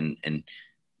understand and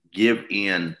give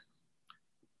in,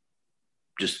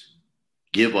 just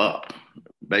give up,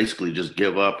 basically just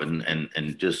give up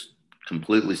and just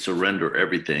completely surrender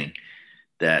everything,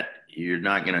 that you're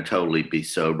not going to totally be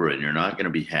sober and you're not going to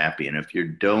be happy. And if you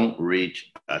don't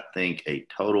reach, I think, a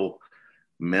total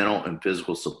mental and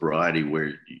physical sobriety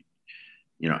where,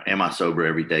 you know, am I sober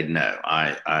every day? No,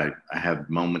 I have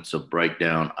moments of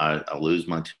breakdown. I lose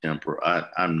my temper.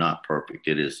 I'm not perfect.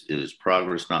 It is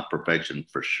progress, not perfection,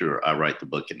 for sure. I write the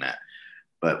book in that.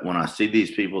 But when I see these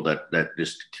people that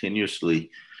just continuously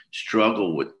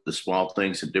struggle with the small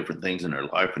things and different things in their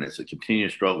life, and it's a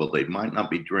continuous struggle, they might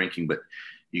not be drinking, but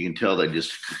you can tell they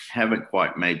just haven't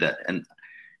quite made that. And,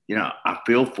 you know, I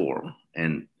feel for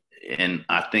them. And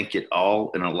I think it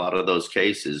all, in a lot of those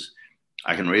cases,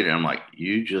 I can read it. I'm like,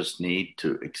 you just need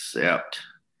to accept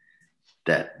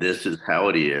that this is how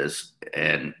it is,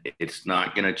 and it's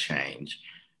not going to change.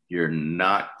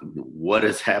 What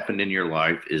has happened in your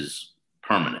life is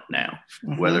permanent now,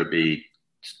 whether it be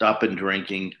stopping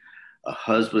drinking, a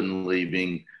husband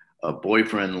leaving, a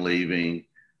boyfriend leaving,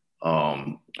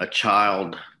 a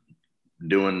child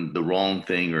doing the wrong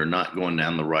thing or not going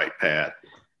down the right path.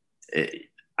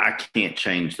 I can't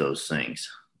change those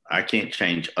things. I can't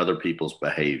change other people's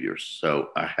behaviors. So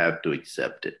I have to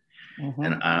accept it.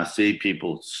 And I see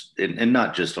people, and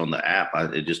not just on the app,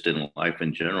 just in life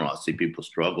in general, I see people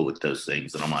struggle with those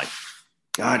things. And I'm like,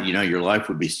 God, you know, your life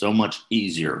would be so much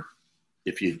easier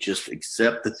if you just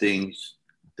accept the things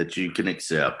that you can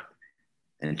accept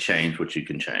and change what you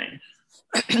can change.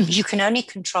 You can only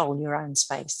control your own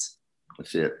space.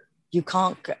 That's it. You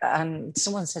can't,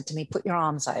 someone said to me, put your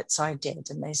arms out. So I did.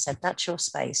 And they said, that's your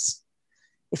space.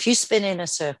 If you spin in a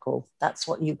circle, that's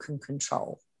what you can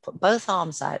control. Put both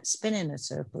arms out, spin in a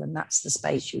circle, and that's the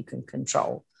space you can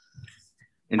control.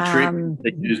 In treatment,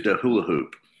 they used a hula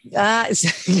hoop.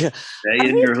 Stay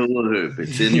in your hula hoop.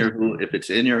 It's in your if it's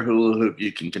in your hula hoop,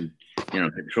 you can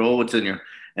control what's in your.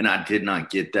 And I did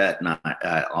not get that, and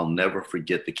I'll never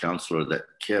forget the counselor that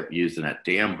kept using that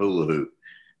damn hula hoop.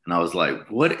 And I was like,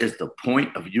 "What is the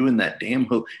point of you in that damn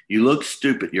hoop? You look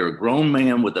stupid. You're a grown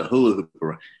man with a hula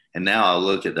hoop." And now I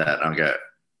look at that and I go,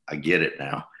 "I get it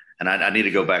now." And I need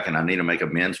to go back and I need to make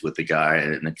amends with the guy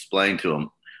and explain to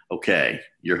him, okay,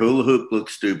 your hula hoop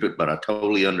looks stupid, but I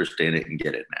totally understand it and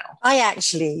get it now.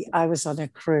 I was on a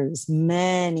cruise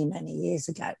many, many years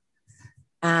ago.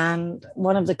 And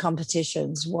one of the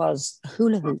competitions was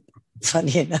hula hoop,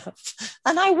 funny enough.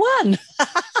 And I won.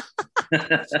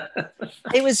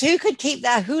 It was who could keep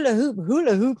that hula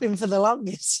hooping for the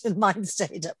longest. And mine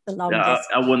stayed up the longest.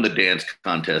 Yeah, I won the dance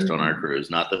contest on our cruise,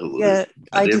 not the hula hoop.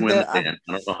 I did win the dance.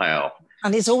 I don't know how.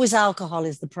 And it's always alcohol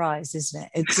is the prize, isn't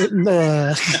it?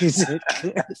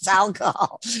 It's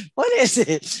alcohol. What is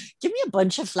it? Give me a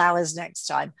bunch of flowers next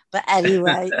time. But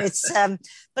anyway,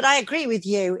 but I agree with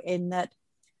you in that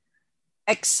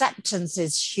acceptance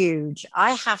is huge.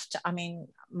 I mean,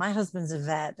 my husband's a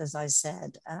vet, as I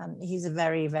said, and he's a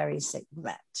very, very sick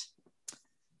vet.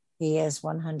 He is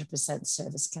 100%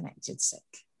 service connected sick.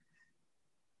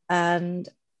 And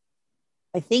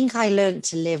I think I learned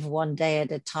to live one day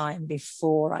at a time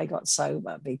before I got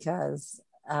sober, because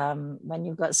when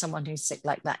you've got someone who's sick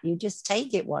like that, you just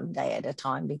take it one day at a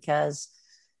time because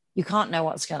you can't know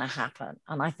what's going to happen.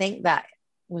 And I think that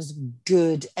was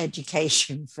good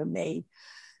education for me,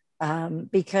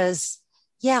 because,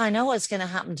 yeah, I know what's going to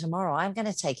happen tomorrow. I'm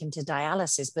going to take him to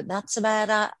dialysis, but that's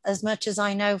about as much as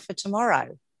I know for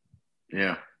tomorrow.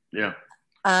 Yeah, yeah.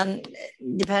 And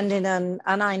depending on,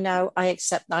 and I know I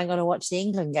accept I'm going to watch the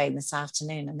England game this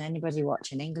afternoon, and anybody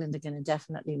watching England are going to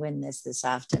definitely win this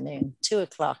afternoon.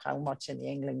 2:00, I'm watching the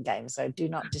England game, so do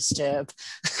not disturb.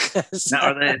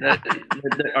 Now,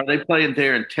 are they playing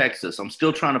there in Texas? I'm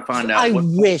still trying to find out. I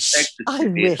wish.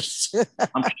 I'm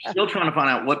still trying to find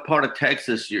out what part of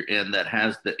Texas you're in that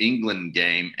has the England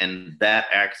game and that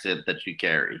accent that you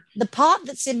carry. The part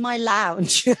that's in my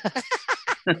lounge.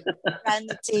 And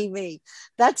the TV,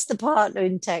 that's the partner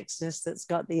in Texas that's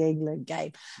got the England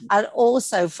game. And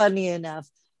also, funny enough,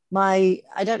 I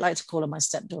don't like to call her my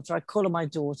stepdaughter, I call her my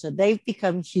daughter. They've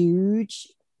become huge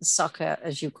soccer,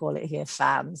 as you call it here,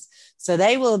 fans, so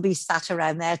they will be sat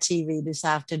around their TV this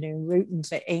afternoon rooting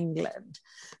for England.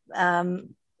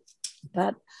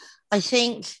 But I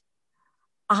think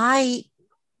I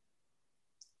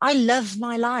love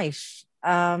my life.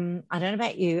 I don't know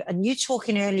about you, and you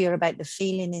talking earlier about the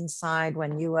feeling inside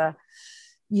when you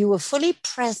were fully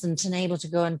present and able to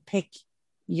go and pick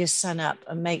your son up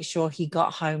and make sure he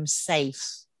got home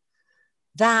safe.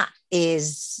 That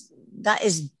is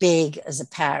big as a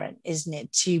parent, isn't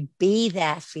it? To be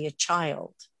there for your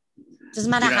child.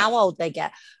 Doesn't matter how old they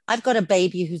get. I've got a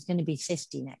baby who's going to be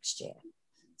 50 next year,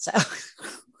 so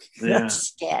that's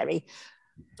scary.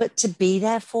 But to be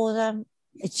there for them,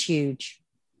 it's huge.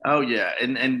 Oh yeah,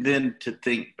 and then to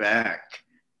think back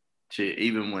to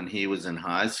even when he was in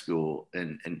high school,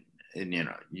 and you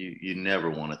know, you never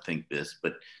want to think this,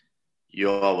 but you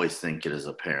always think it as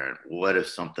a parent. What if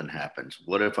something happens?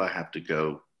 What if I have to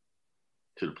go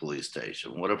to the police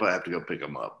station? What if I have to go pick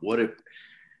him up? What if?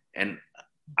 And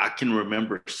I can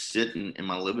remember sitting in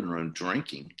my living room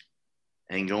drinking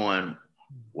and going,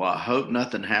 well, I hope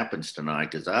nothing happens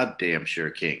tonight, because I damn sure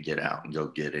can't get out and go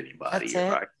get anybody.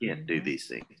 I can't do these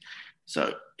things.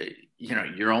 So, you know,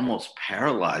 you're almost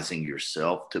paralyzing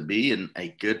yourself to be a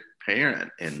good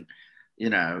parent. And, you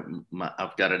know,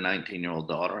 I've got a 19-year-old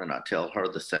daughter, and I tell her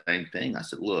the same thing. I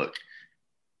said, look,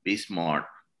 be smart.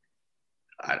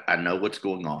 I know what's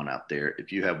going on out there.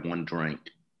 If you have one drink,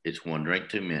 it's one drink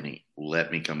too many. Let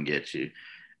me come get you.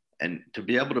 And to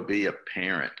be able to be a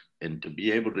parent, and to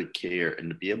be able to care,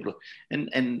 and to be able to,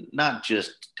 and not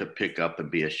just to pick up and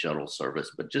be a shuttle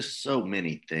service, but just so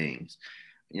many things.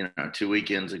 You know, 2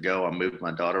 weekends ago, I moved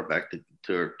my daughter back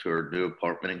to her new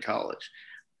apartment in college.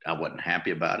 I wasn't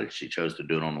happy about it. She chose to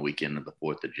do it on the weekend of the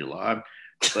 4th of July.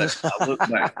 But I look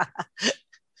back,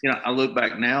 I look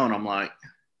back now and I'm like,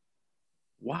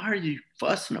 why are you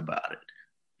fussing about it?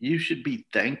 You should be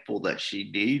thankful that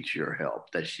she needs your help,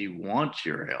 that she wants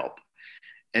your help.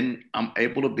 And I'm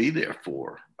able to be there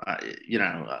for her.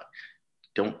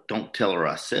 Don't tell her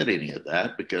I said any of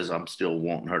that, because I'm still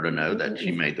wanting her to know that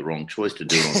she made the wrong choice to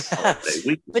do it on the holiday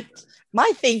weekend. But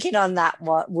my thinking on that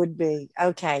would be,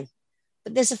 okay,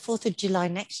 but there's a 4th of July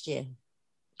next year.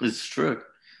 It's true.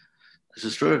 This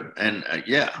is true. And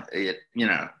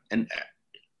and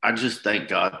I just thank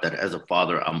God that as a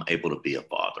father, I'm able to be a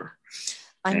father.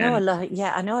 I know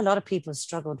a lot of people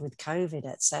struggled with COVID,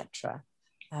 etc.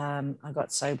 I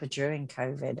got sober during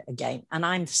COVID again. And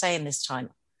I'm saying this time,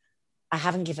 I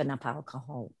haven't given up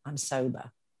alcohol. I'm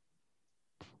sober.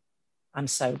 I'm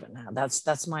sober now.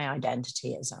 That's my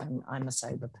identity, is I'm a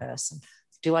sober person.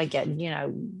 Do I get,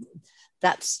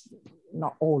 that's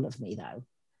not all of me though.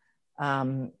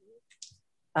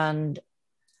 And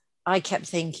I kept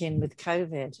thinking with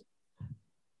COVID,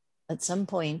 at some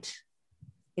point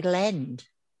it'll end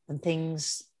and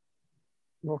things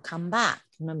will come back.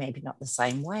 Maybe not the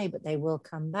same way, but they will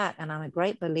come back. And I'm a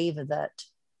great believer that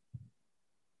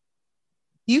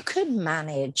you can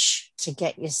manage to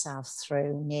get yourself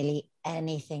through nearly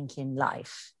anything in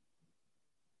life.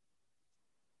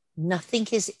 Nothing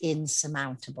is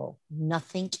insurmountable.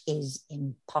 Nothing is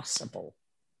impossible.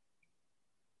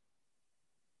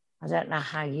 I don't know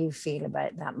how you feel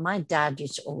about that. My dad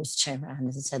used to always turn around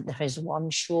and said, "There is one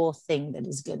sure thing that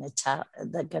is going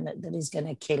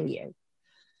to kill you."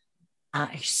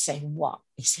 I say, "What?"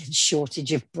 He said,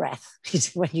 "Shortage of breath." He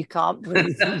said, "When you can't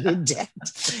breathe, you're dead."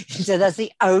 He said, "That's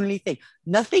the only thing.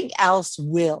 Nothing else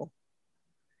will."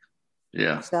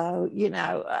 Yeah. So,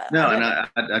 No,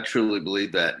 and I truly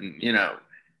believe that. And,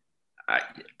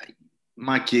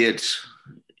 my kids,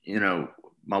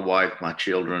 my wife, my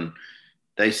children,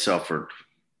 they suffered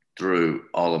through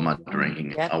all of my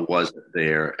drinking. Yep. I wasn't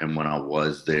there. And when I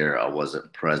was there, I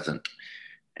wasn't present.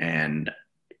 And,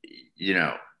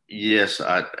 yes,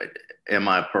 am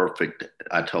I perfect?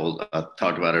 I talked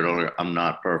about it earlier. I'm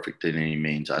not perfect in any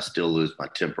means. I still lose my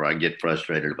temper. I get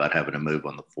frustrated about having to move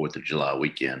on the 4th of July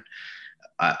weekend.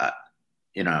 I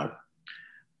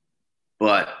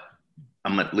but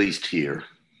I'm at least here.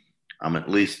 I'm at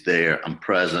least there. I'm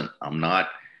present. I'm not,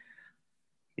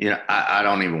 I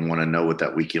don't even want to know what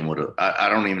that weekend would have. I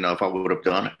don't even know if I would have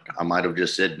done it. I might have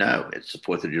just said, no, it's the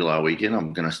 4th of July weekend.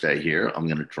 I'm going to stay here. I'm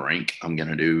going to drink. I'm going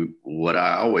to do what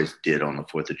I always did on the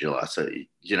 4th of July. So,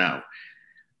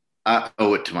 I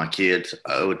owe it to my kids.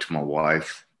 I owe it to my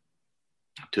wife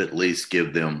to at least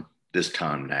give them this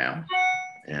time now.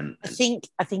 And I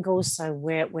think also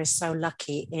we're so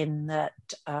lucky in that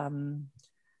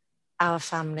our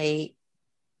family,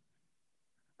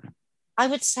 I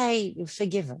would say,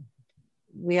 forgiven.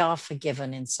 We are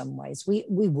forgiven in some ways. We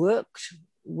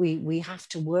have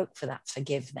to work for that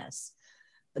forgiveness,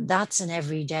 but that's an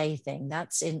everyday thing.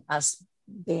 That's in us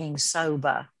being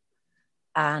sober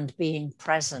and being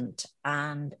present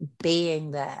and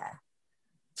being there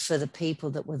for the people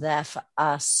that were there for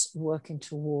us, working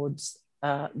towards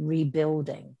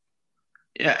rebuilding.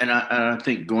 Yeah, and I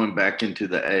think going back into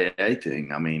the AA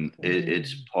thing, I mean,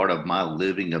 it's part of my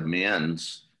living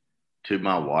amends to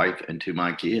my wife and to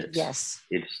my kids. Yes.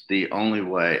 It's the only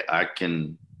way I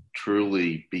can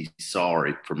truly be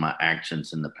sorry for my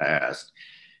actions in the past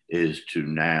is to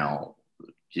now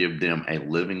give them a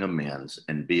living amends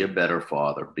and be a better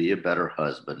father, be a better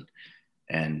husband,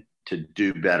 and to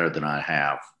do better than I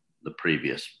have the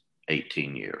previous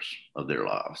 18 years of their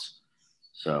lives.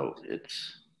 So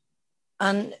it's...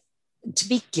 And to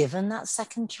be given that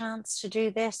second chance to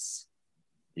do this,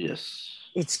 yes,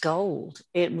 it's gold.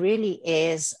 It really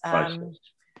is. AA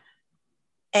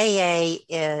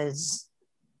is,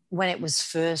 when it was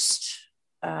first,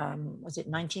 was it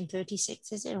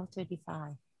 1936, is it, or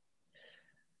 35?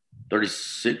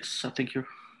 36, I think you're...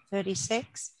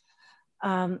 36.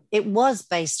 It was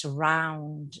based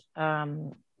around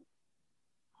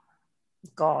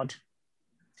God.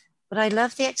 But I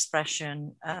love the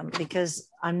expression because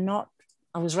I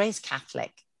was raised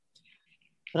Catholic,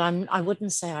 but I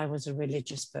wouldn't say I was a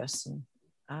religious person.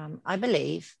 I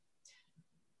believe,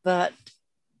 but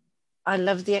I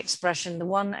love the expression, the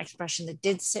one expression that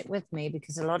did sit with me,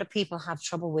 because a lot of people have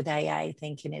trouble with AA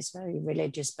thinking it's very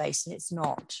religious based, and it's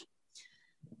not.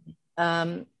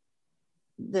 The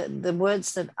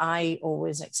words that I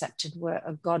always accepted were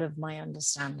a God of my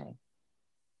understanding.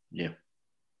 Yeah.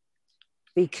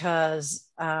 Because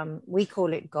we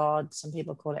call it God, some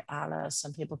people call it Allah,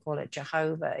 some people call it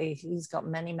Jehovah. He's got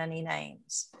many, many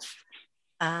names.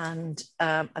 And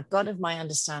a God of my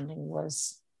understanding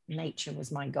nature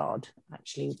was my God.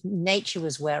 Actually, nature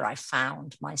was where I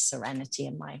found my serenity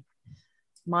and my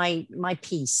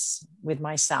peace with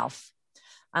myself.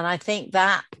 And I think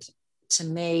that, to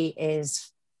me, is,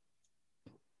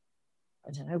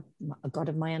 I don't know, a God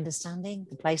of my understanding,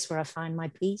 the place where I find my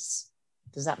peace.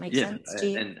 Does that make sense to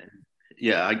you? And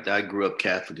yeah, I grew up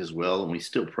Catholic as well, and we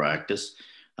still practice.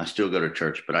 I still go to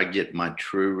church, but I get my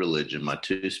true religion, my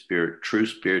true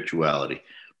spirituality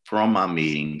from my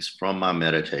meetings, from my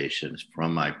meditations,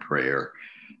 from my prayer,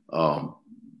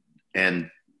 and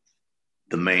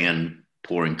the man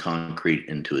pouring concrete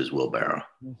into his wheelbarrow.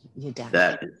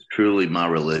 That is truly my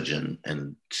religion,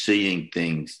 and seeing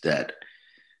things that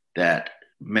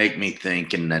make me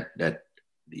think, and that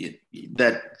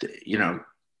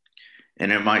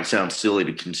and it might sound silly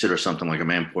to consider something like a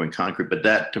man pouring concrete, but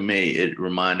that, to me, it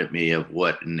reminded me of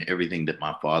what and everything that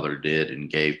my father did and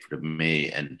gave to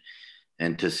me,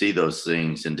 and to see those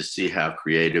things and to see how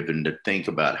creative, and to think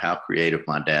about how creative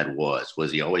my dad was.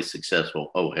 Was he always successful?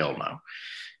 Oh, hell no.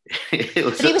 He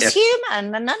was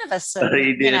human, and none of us are.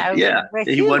 He did,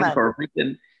 he wasn't perfect,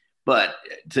 but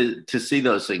to see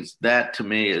those things, that to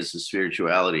me is the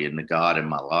spirituality and the God in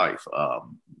my life.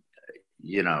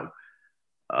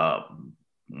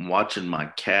 Watching my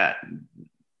cat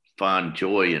find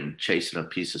joy in chasing a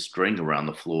piece of string around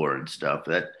the floor and stuff,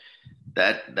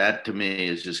 that to me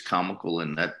is just comical,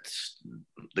 and that's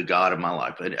the God of my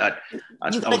life. You've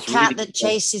got a cat that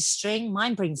chases string.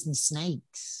 Mine brings me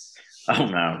snakes. Oh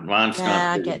no, mine's not.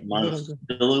 I get mine's still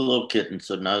a little kitten,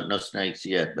 so no snakes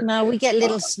yet. But no, we get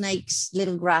little snakes,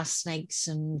 little grass snakes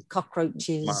and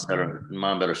cockroaches.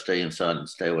 Mine better stay inside and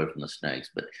stay away from the snakes.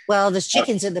 But well, there's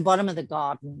chickens at the bottom of the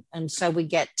garden, and so we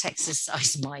get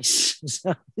Texas-sized mice.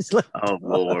 So it's like, oh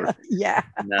Lord, yeah.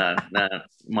 No,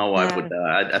 my wife would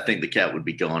die. I think the cat would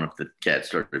be gone if the cat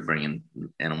started bringing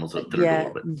animals up to the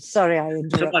door. But sorry, I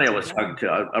interrupted. Somebody I was talking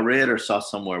to, I read or saw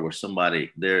somewhere where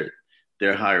somebody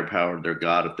their higher power, their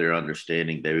God of their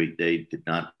understanding, they did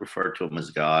not refer to him as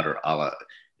God or Allah.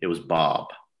 It was Bob.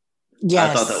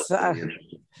 Yes. I thought that was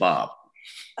Bob.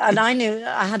 And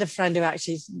I had a friend who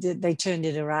actually they turned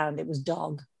it around. It was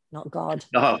dog, not God.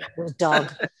 Dog. It was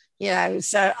dog.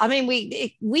 So I mean,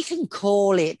 we can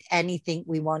call it anything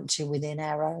we want to within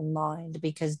our own mind,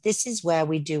 because this is where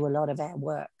we do a lot of our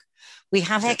work. We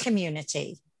have our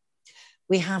community.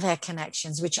 We have our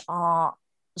connections, which are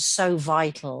so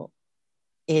vital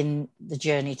in the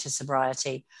journey to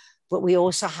sobriety, but we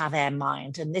also have our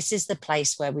mind, and this is the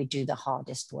place where we do the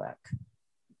hardest work.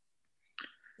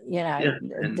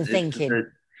 The thinking.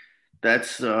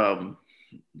 That's the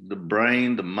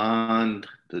brain, the mind,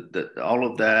 all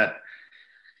of that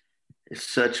is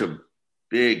such a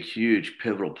big, huge,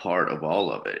 pivotal part of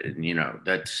all of it.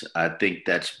 And I think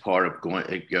that's part of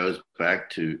it goes back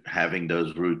to having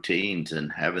those routines and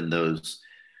having those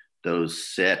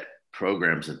set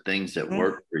programs and things that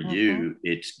work for you.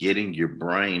 It's getting your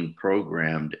brain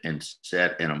programmed and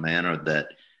set in a manner that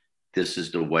this is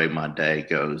the way my day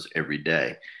goes every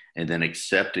day, and then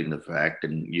accepting the fact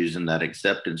and using that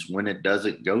acceptance when it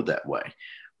doesn't go that way.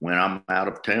 When I'm out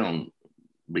of town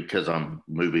because I'm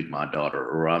moving my daughter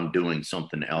or I'm doing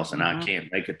something else and I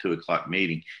can't make a 2:00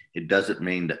 meeting, it doesn't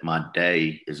mean that my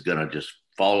day is going to just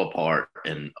fall apart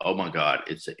and, oh my God,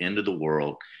 it's the end of the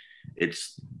world.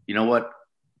 It's, you know what?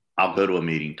 I'll go to a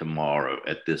meeting tomorrow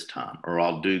at this time, or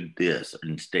I'll do this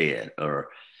instead, or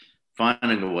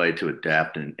finding a way to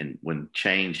adapt. And when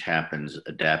change happens,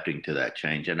 adapting to that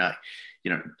change. And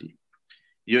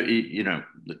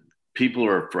people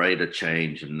are afraid of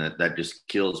change, and that just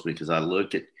kills me, because I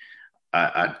look at,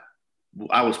 I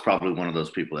was probably one of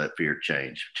those people that feared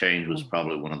change. Change was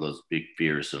probably one of those big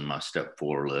fears in my step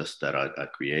 4 list that I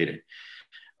created.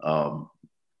 And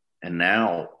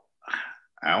now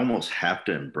I almost have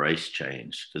to embrace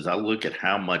change, because I look at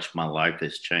how much my life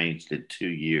has changed in 2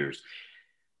 years.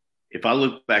 If I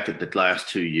look back at the last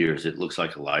 2 years, it looks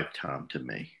like a lifetime to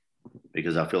me,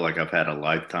 because I feel like I've had a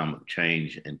lifetime of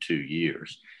change in 2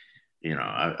 years.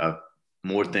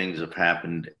 More things have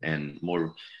happened, and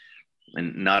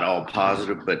not all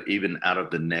positive, but even out of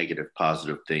the negative,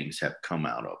 positive things have come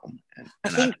out of them. I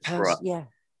think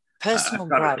personal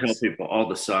growth. I tell people all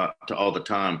the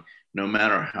time, no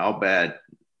matter how bad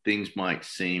things might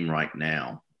seem right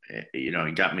now,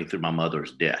 it got me through my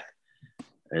mother's death.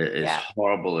 As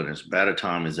horrible and as bad a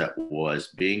time as that was,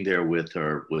 being there with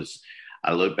her was,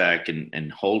 I look back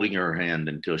and holding her hand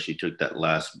until she took that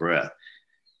last breath.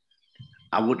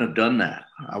 I wouldn't have done that.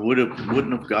 I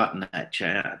wouldn't have gotten that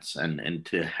chance. And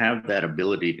to have that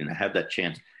ability and have that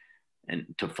chance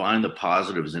and to find the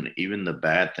positives and even the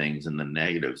bad things and the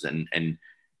negatives. And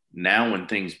now when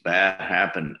things bad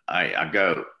happen, I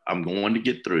go, I'm going to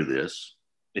get through this.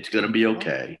 It's going to be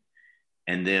okay.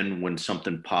 And then when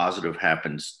something positive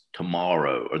happens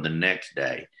tomorrow or the next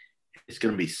day, it's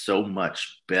going to be so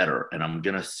much better. And I'm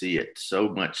going to see it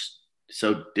so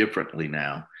differently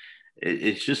now.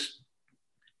 It's just,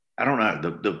 I don't know,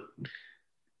 the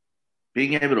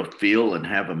being able to feel and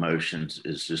have emotions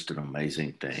is just an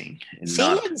amazing thing. And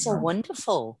feelings are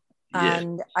wonderful.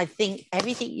 And I think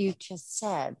everything you just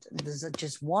said, there's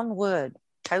just one word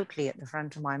totally at the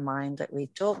front of my mind that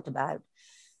we've talked about: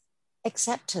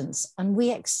 acceptance. And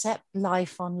we accept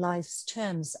life on life's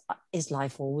terms. Is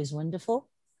life always wonderful?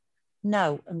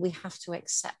 No. And we have to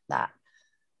accept that.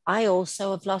 I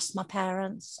also have lost my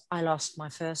parents. I lost my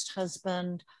first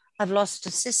husband. I've lost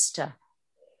a sister.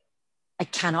 I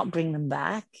cannot bring them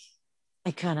back.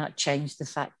 I cannot change the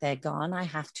fact they're gone. I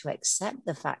have to accept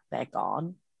the fact they're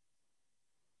gone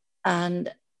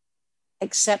and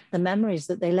accept the memories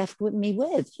that they left with me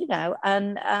with,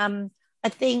 and I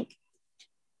think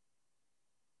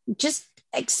just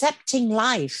accepting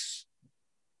life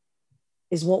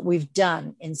is what we've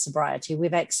done in sobriety.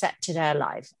 We've accepted our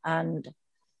life, and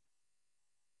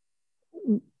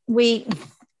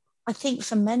I think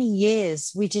for many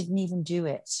years we didn't even do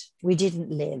it. We didn't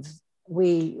live.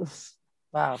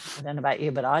 I don't know about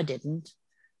you, but I didn't.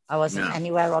 I wasn't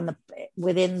anywhere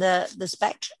within the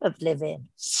spectrum of living.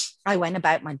 I went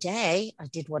about my day. I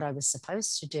did what I was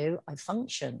supposed to do. I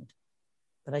functioned,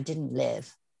 but I didn't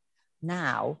live.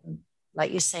 Now,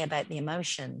 like you say about the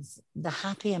emotions, the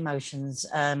happy emotions,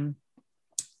 and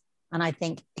I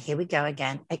think here we go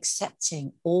again,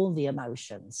 accepting all the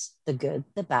emotions, the good,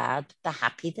 the bad, the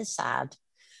happy, the sad,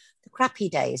 the crappy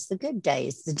days, the good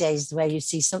days, the days where you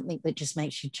see something that just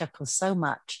makes you chuckle so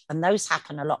much. And those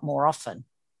happen a lot more often.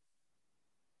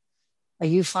 Are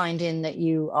you finding that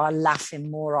you are laughing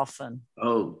more often?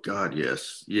 Oh God,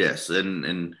 yes, yes,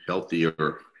 and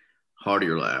healthier,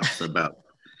 heartier laughs about,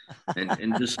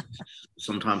 and just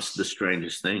sometimes the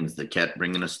strangest things. The cat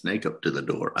bringing a snake up to the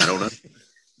door. I don't know.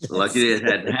 Luckily, it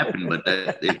hadn't happened, but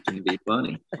that it can be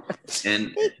funny.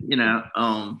 And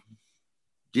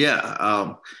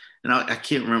yeah, and I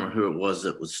can't remember who it was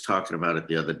that was talking about it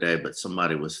the other day, but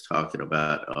somebody was talking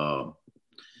about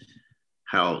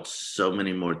how so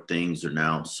many more things are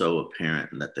now so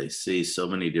apparent, and that they see so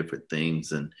many different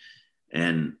things, and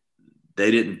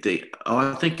they didn't think. Oh,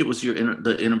 I think it was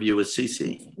the interview with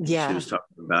Cece. Yeah, she was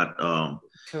talking about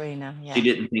Karina. Yeah, she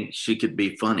didn't think she could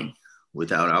be funny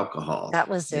without alcohol. that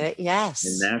was it. Yes,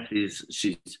 and now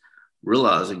she's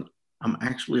realizing I'm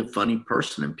actually a funny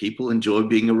person, and people enjoy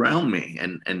being around me,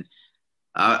 and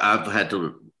I've had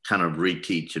to kind of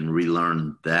reteach and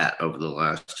relearn that over the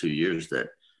last 2 years, that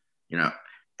you know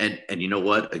and you know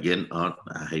what, again, I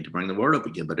hate to bring the word up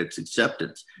again, but it's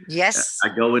acceptance. yes. I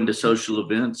go into social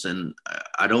events and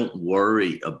I don't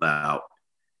worry about,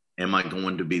 am I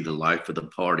going to be the life of the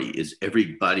party? Is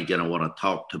everybody going to want to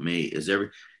talk to me? It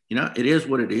is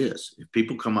what it is. If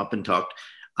people come up and talk,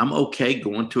 I'm okay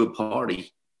going to a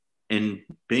party and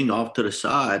being off to the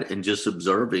side and just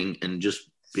observing and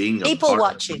just being People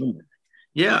watching.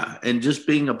 Yeah, and just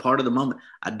being a part of the moment.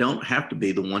 I don't have to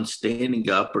be the one standing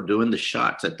up or doing the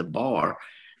shots at the bar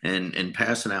and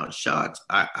passing out shots.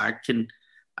 I can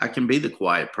be the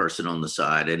quiet person on the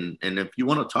side. And if you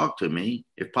want to talk to me,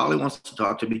 if Polly wants to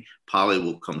talk to me, Polly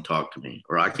will come talk to me.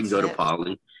 Or I can go to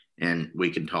Polly and we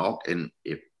can talk. And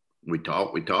if we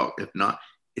talk, we talk. If not,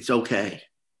 it's okay.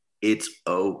 It's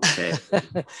okay.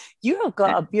 You have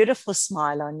got a beautiful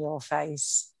smile on your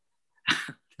face.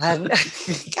 And God,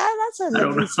 that's a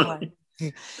lovely smile.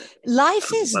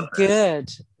 Life is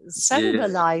good. Sober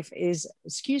life is,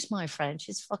 excuse my French,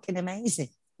 it's fucking amazing.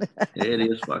 It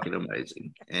is fucking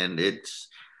amazing. And it's,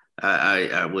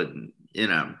 I wouldn't,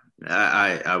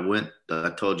 I went, I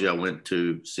told you I went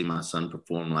to see my son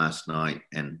perform last night,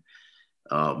 and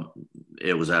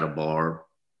it was at a bar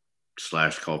 /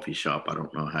 coffee shop. I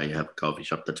don't know how you have a coffee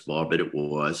shop that's a bar, but it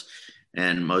was.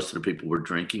 And most of the people were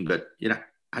drinking, but,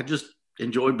 I just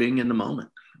enjoy being in the moment,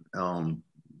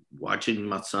 watching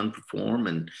my son perform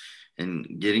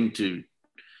and getting to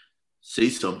see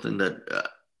something that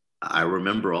I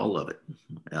remember all of it.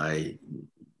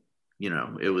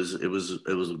 It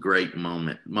was a great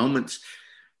moment. Moments,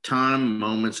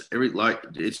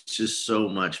 it's just so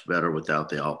much better without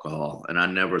the alcohol. And I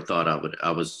never thought I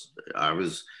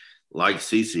was like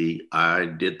Cece. I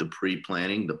did the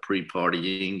pre-planning, the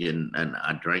pre-partying, and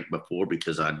I drank before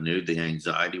because I knew the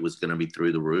anxiety was going to be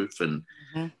through the roof. And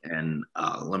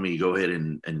let me go ahead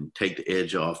and take the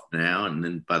edge off now. And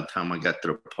then by the time I got to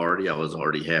the party, I was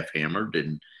already half hammered.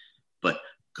 But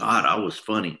God, I was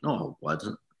funny. No, I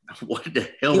wasn't. What the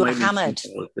hell? You were hammered.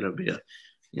 It was going to be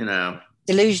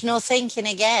delusional thinking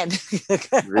again.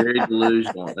 Very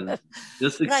delusional. And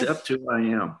just accept who I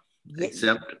am. I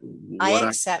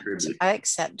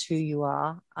accept who you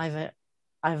are.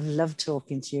 I've loved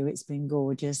talking to you. It's been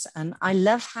gorgeous. And I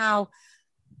love how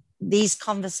these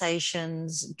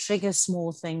conversations trigger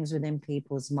small things within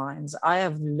people's minds. I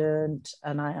have learned,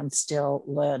 and I am still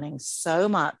learning so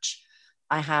much.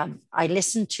 I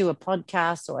listen to a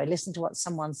podcast, or I listen to what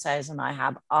someone says, and I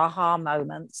have aha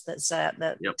moments that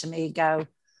to me go,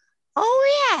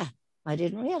 oh yeah, I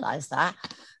didn't realize that.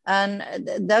 And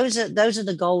those are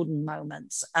the golden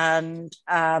moments. And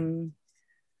I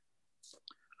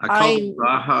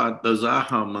call those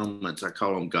aha moments, I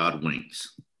call them God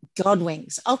winks. God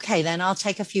winks. Okay, then I'll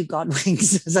take a few God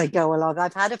winks as I go along.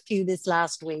 I've had a few this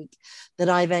last week that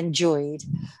I've enjoyed.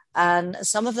 And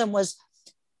some of them was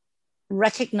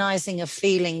recognizing a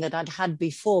feeling that I'd had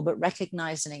before, but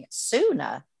recognizing it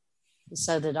sooner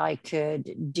so that I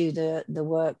could do the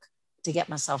work to get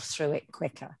myself through it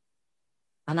quicker.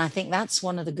 And I think that's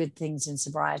one of the good things in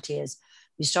sobriety is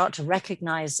you start to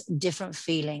recognize different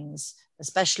feelings,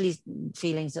 especially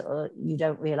feelings that you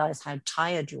don't realize how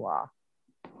tired you are.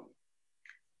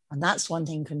 And that's one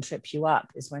thing can trip you up,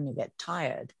 is when you get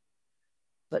tired.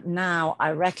 But now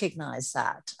I recognize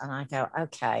that and I go,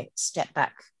 okay, step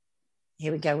back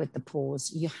here we go with the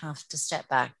pause. You have to step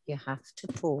back. You have to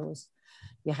pause.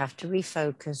 You have to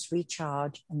refocus,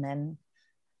 recharge, and then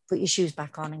put your shoes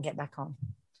back on and get back on.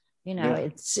 You know,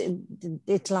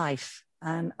 it's life.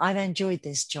 And I've enjoyed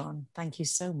this, John. Thank you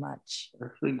so much.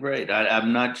 That's been great.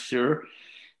 I'm not sure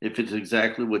if it's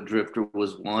exactly what Drifter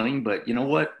was wanting, but you know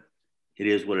what? It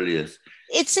is what it is.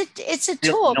 It's a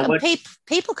talk, you know, and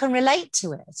people can relate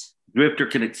to it. Drifter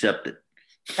can accept it.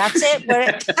 That's it.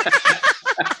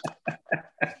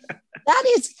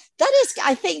 That is,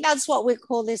 I think that's what we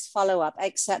call this follow-up,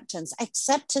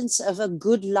 acceptance of a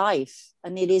good life.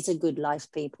 And it is a good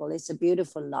life, people. It's a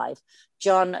beautiful life.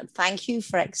 John, thank you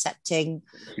for accepting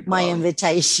my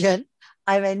invitation.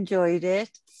 I've enjoyed it.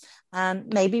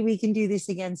 Maybe we can do this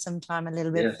again sometime a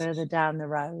little bit further down the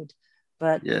road.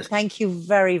 But thank you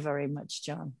very, very much,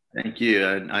 John. Thank you.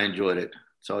 I enjoyed it.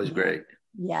 It's always great.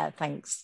 Yeah, thanks.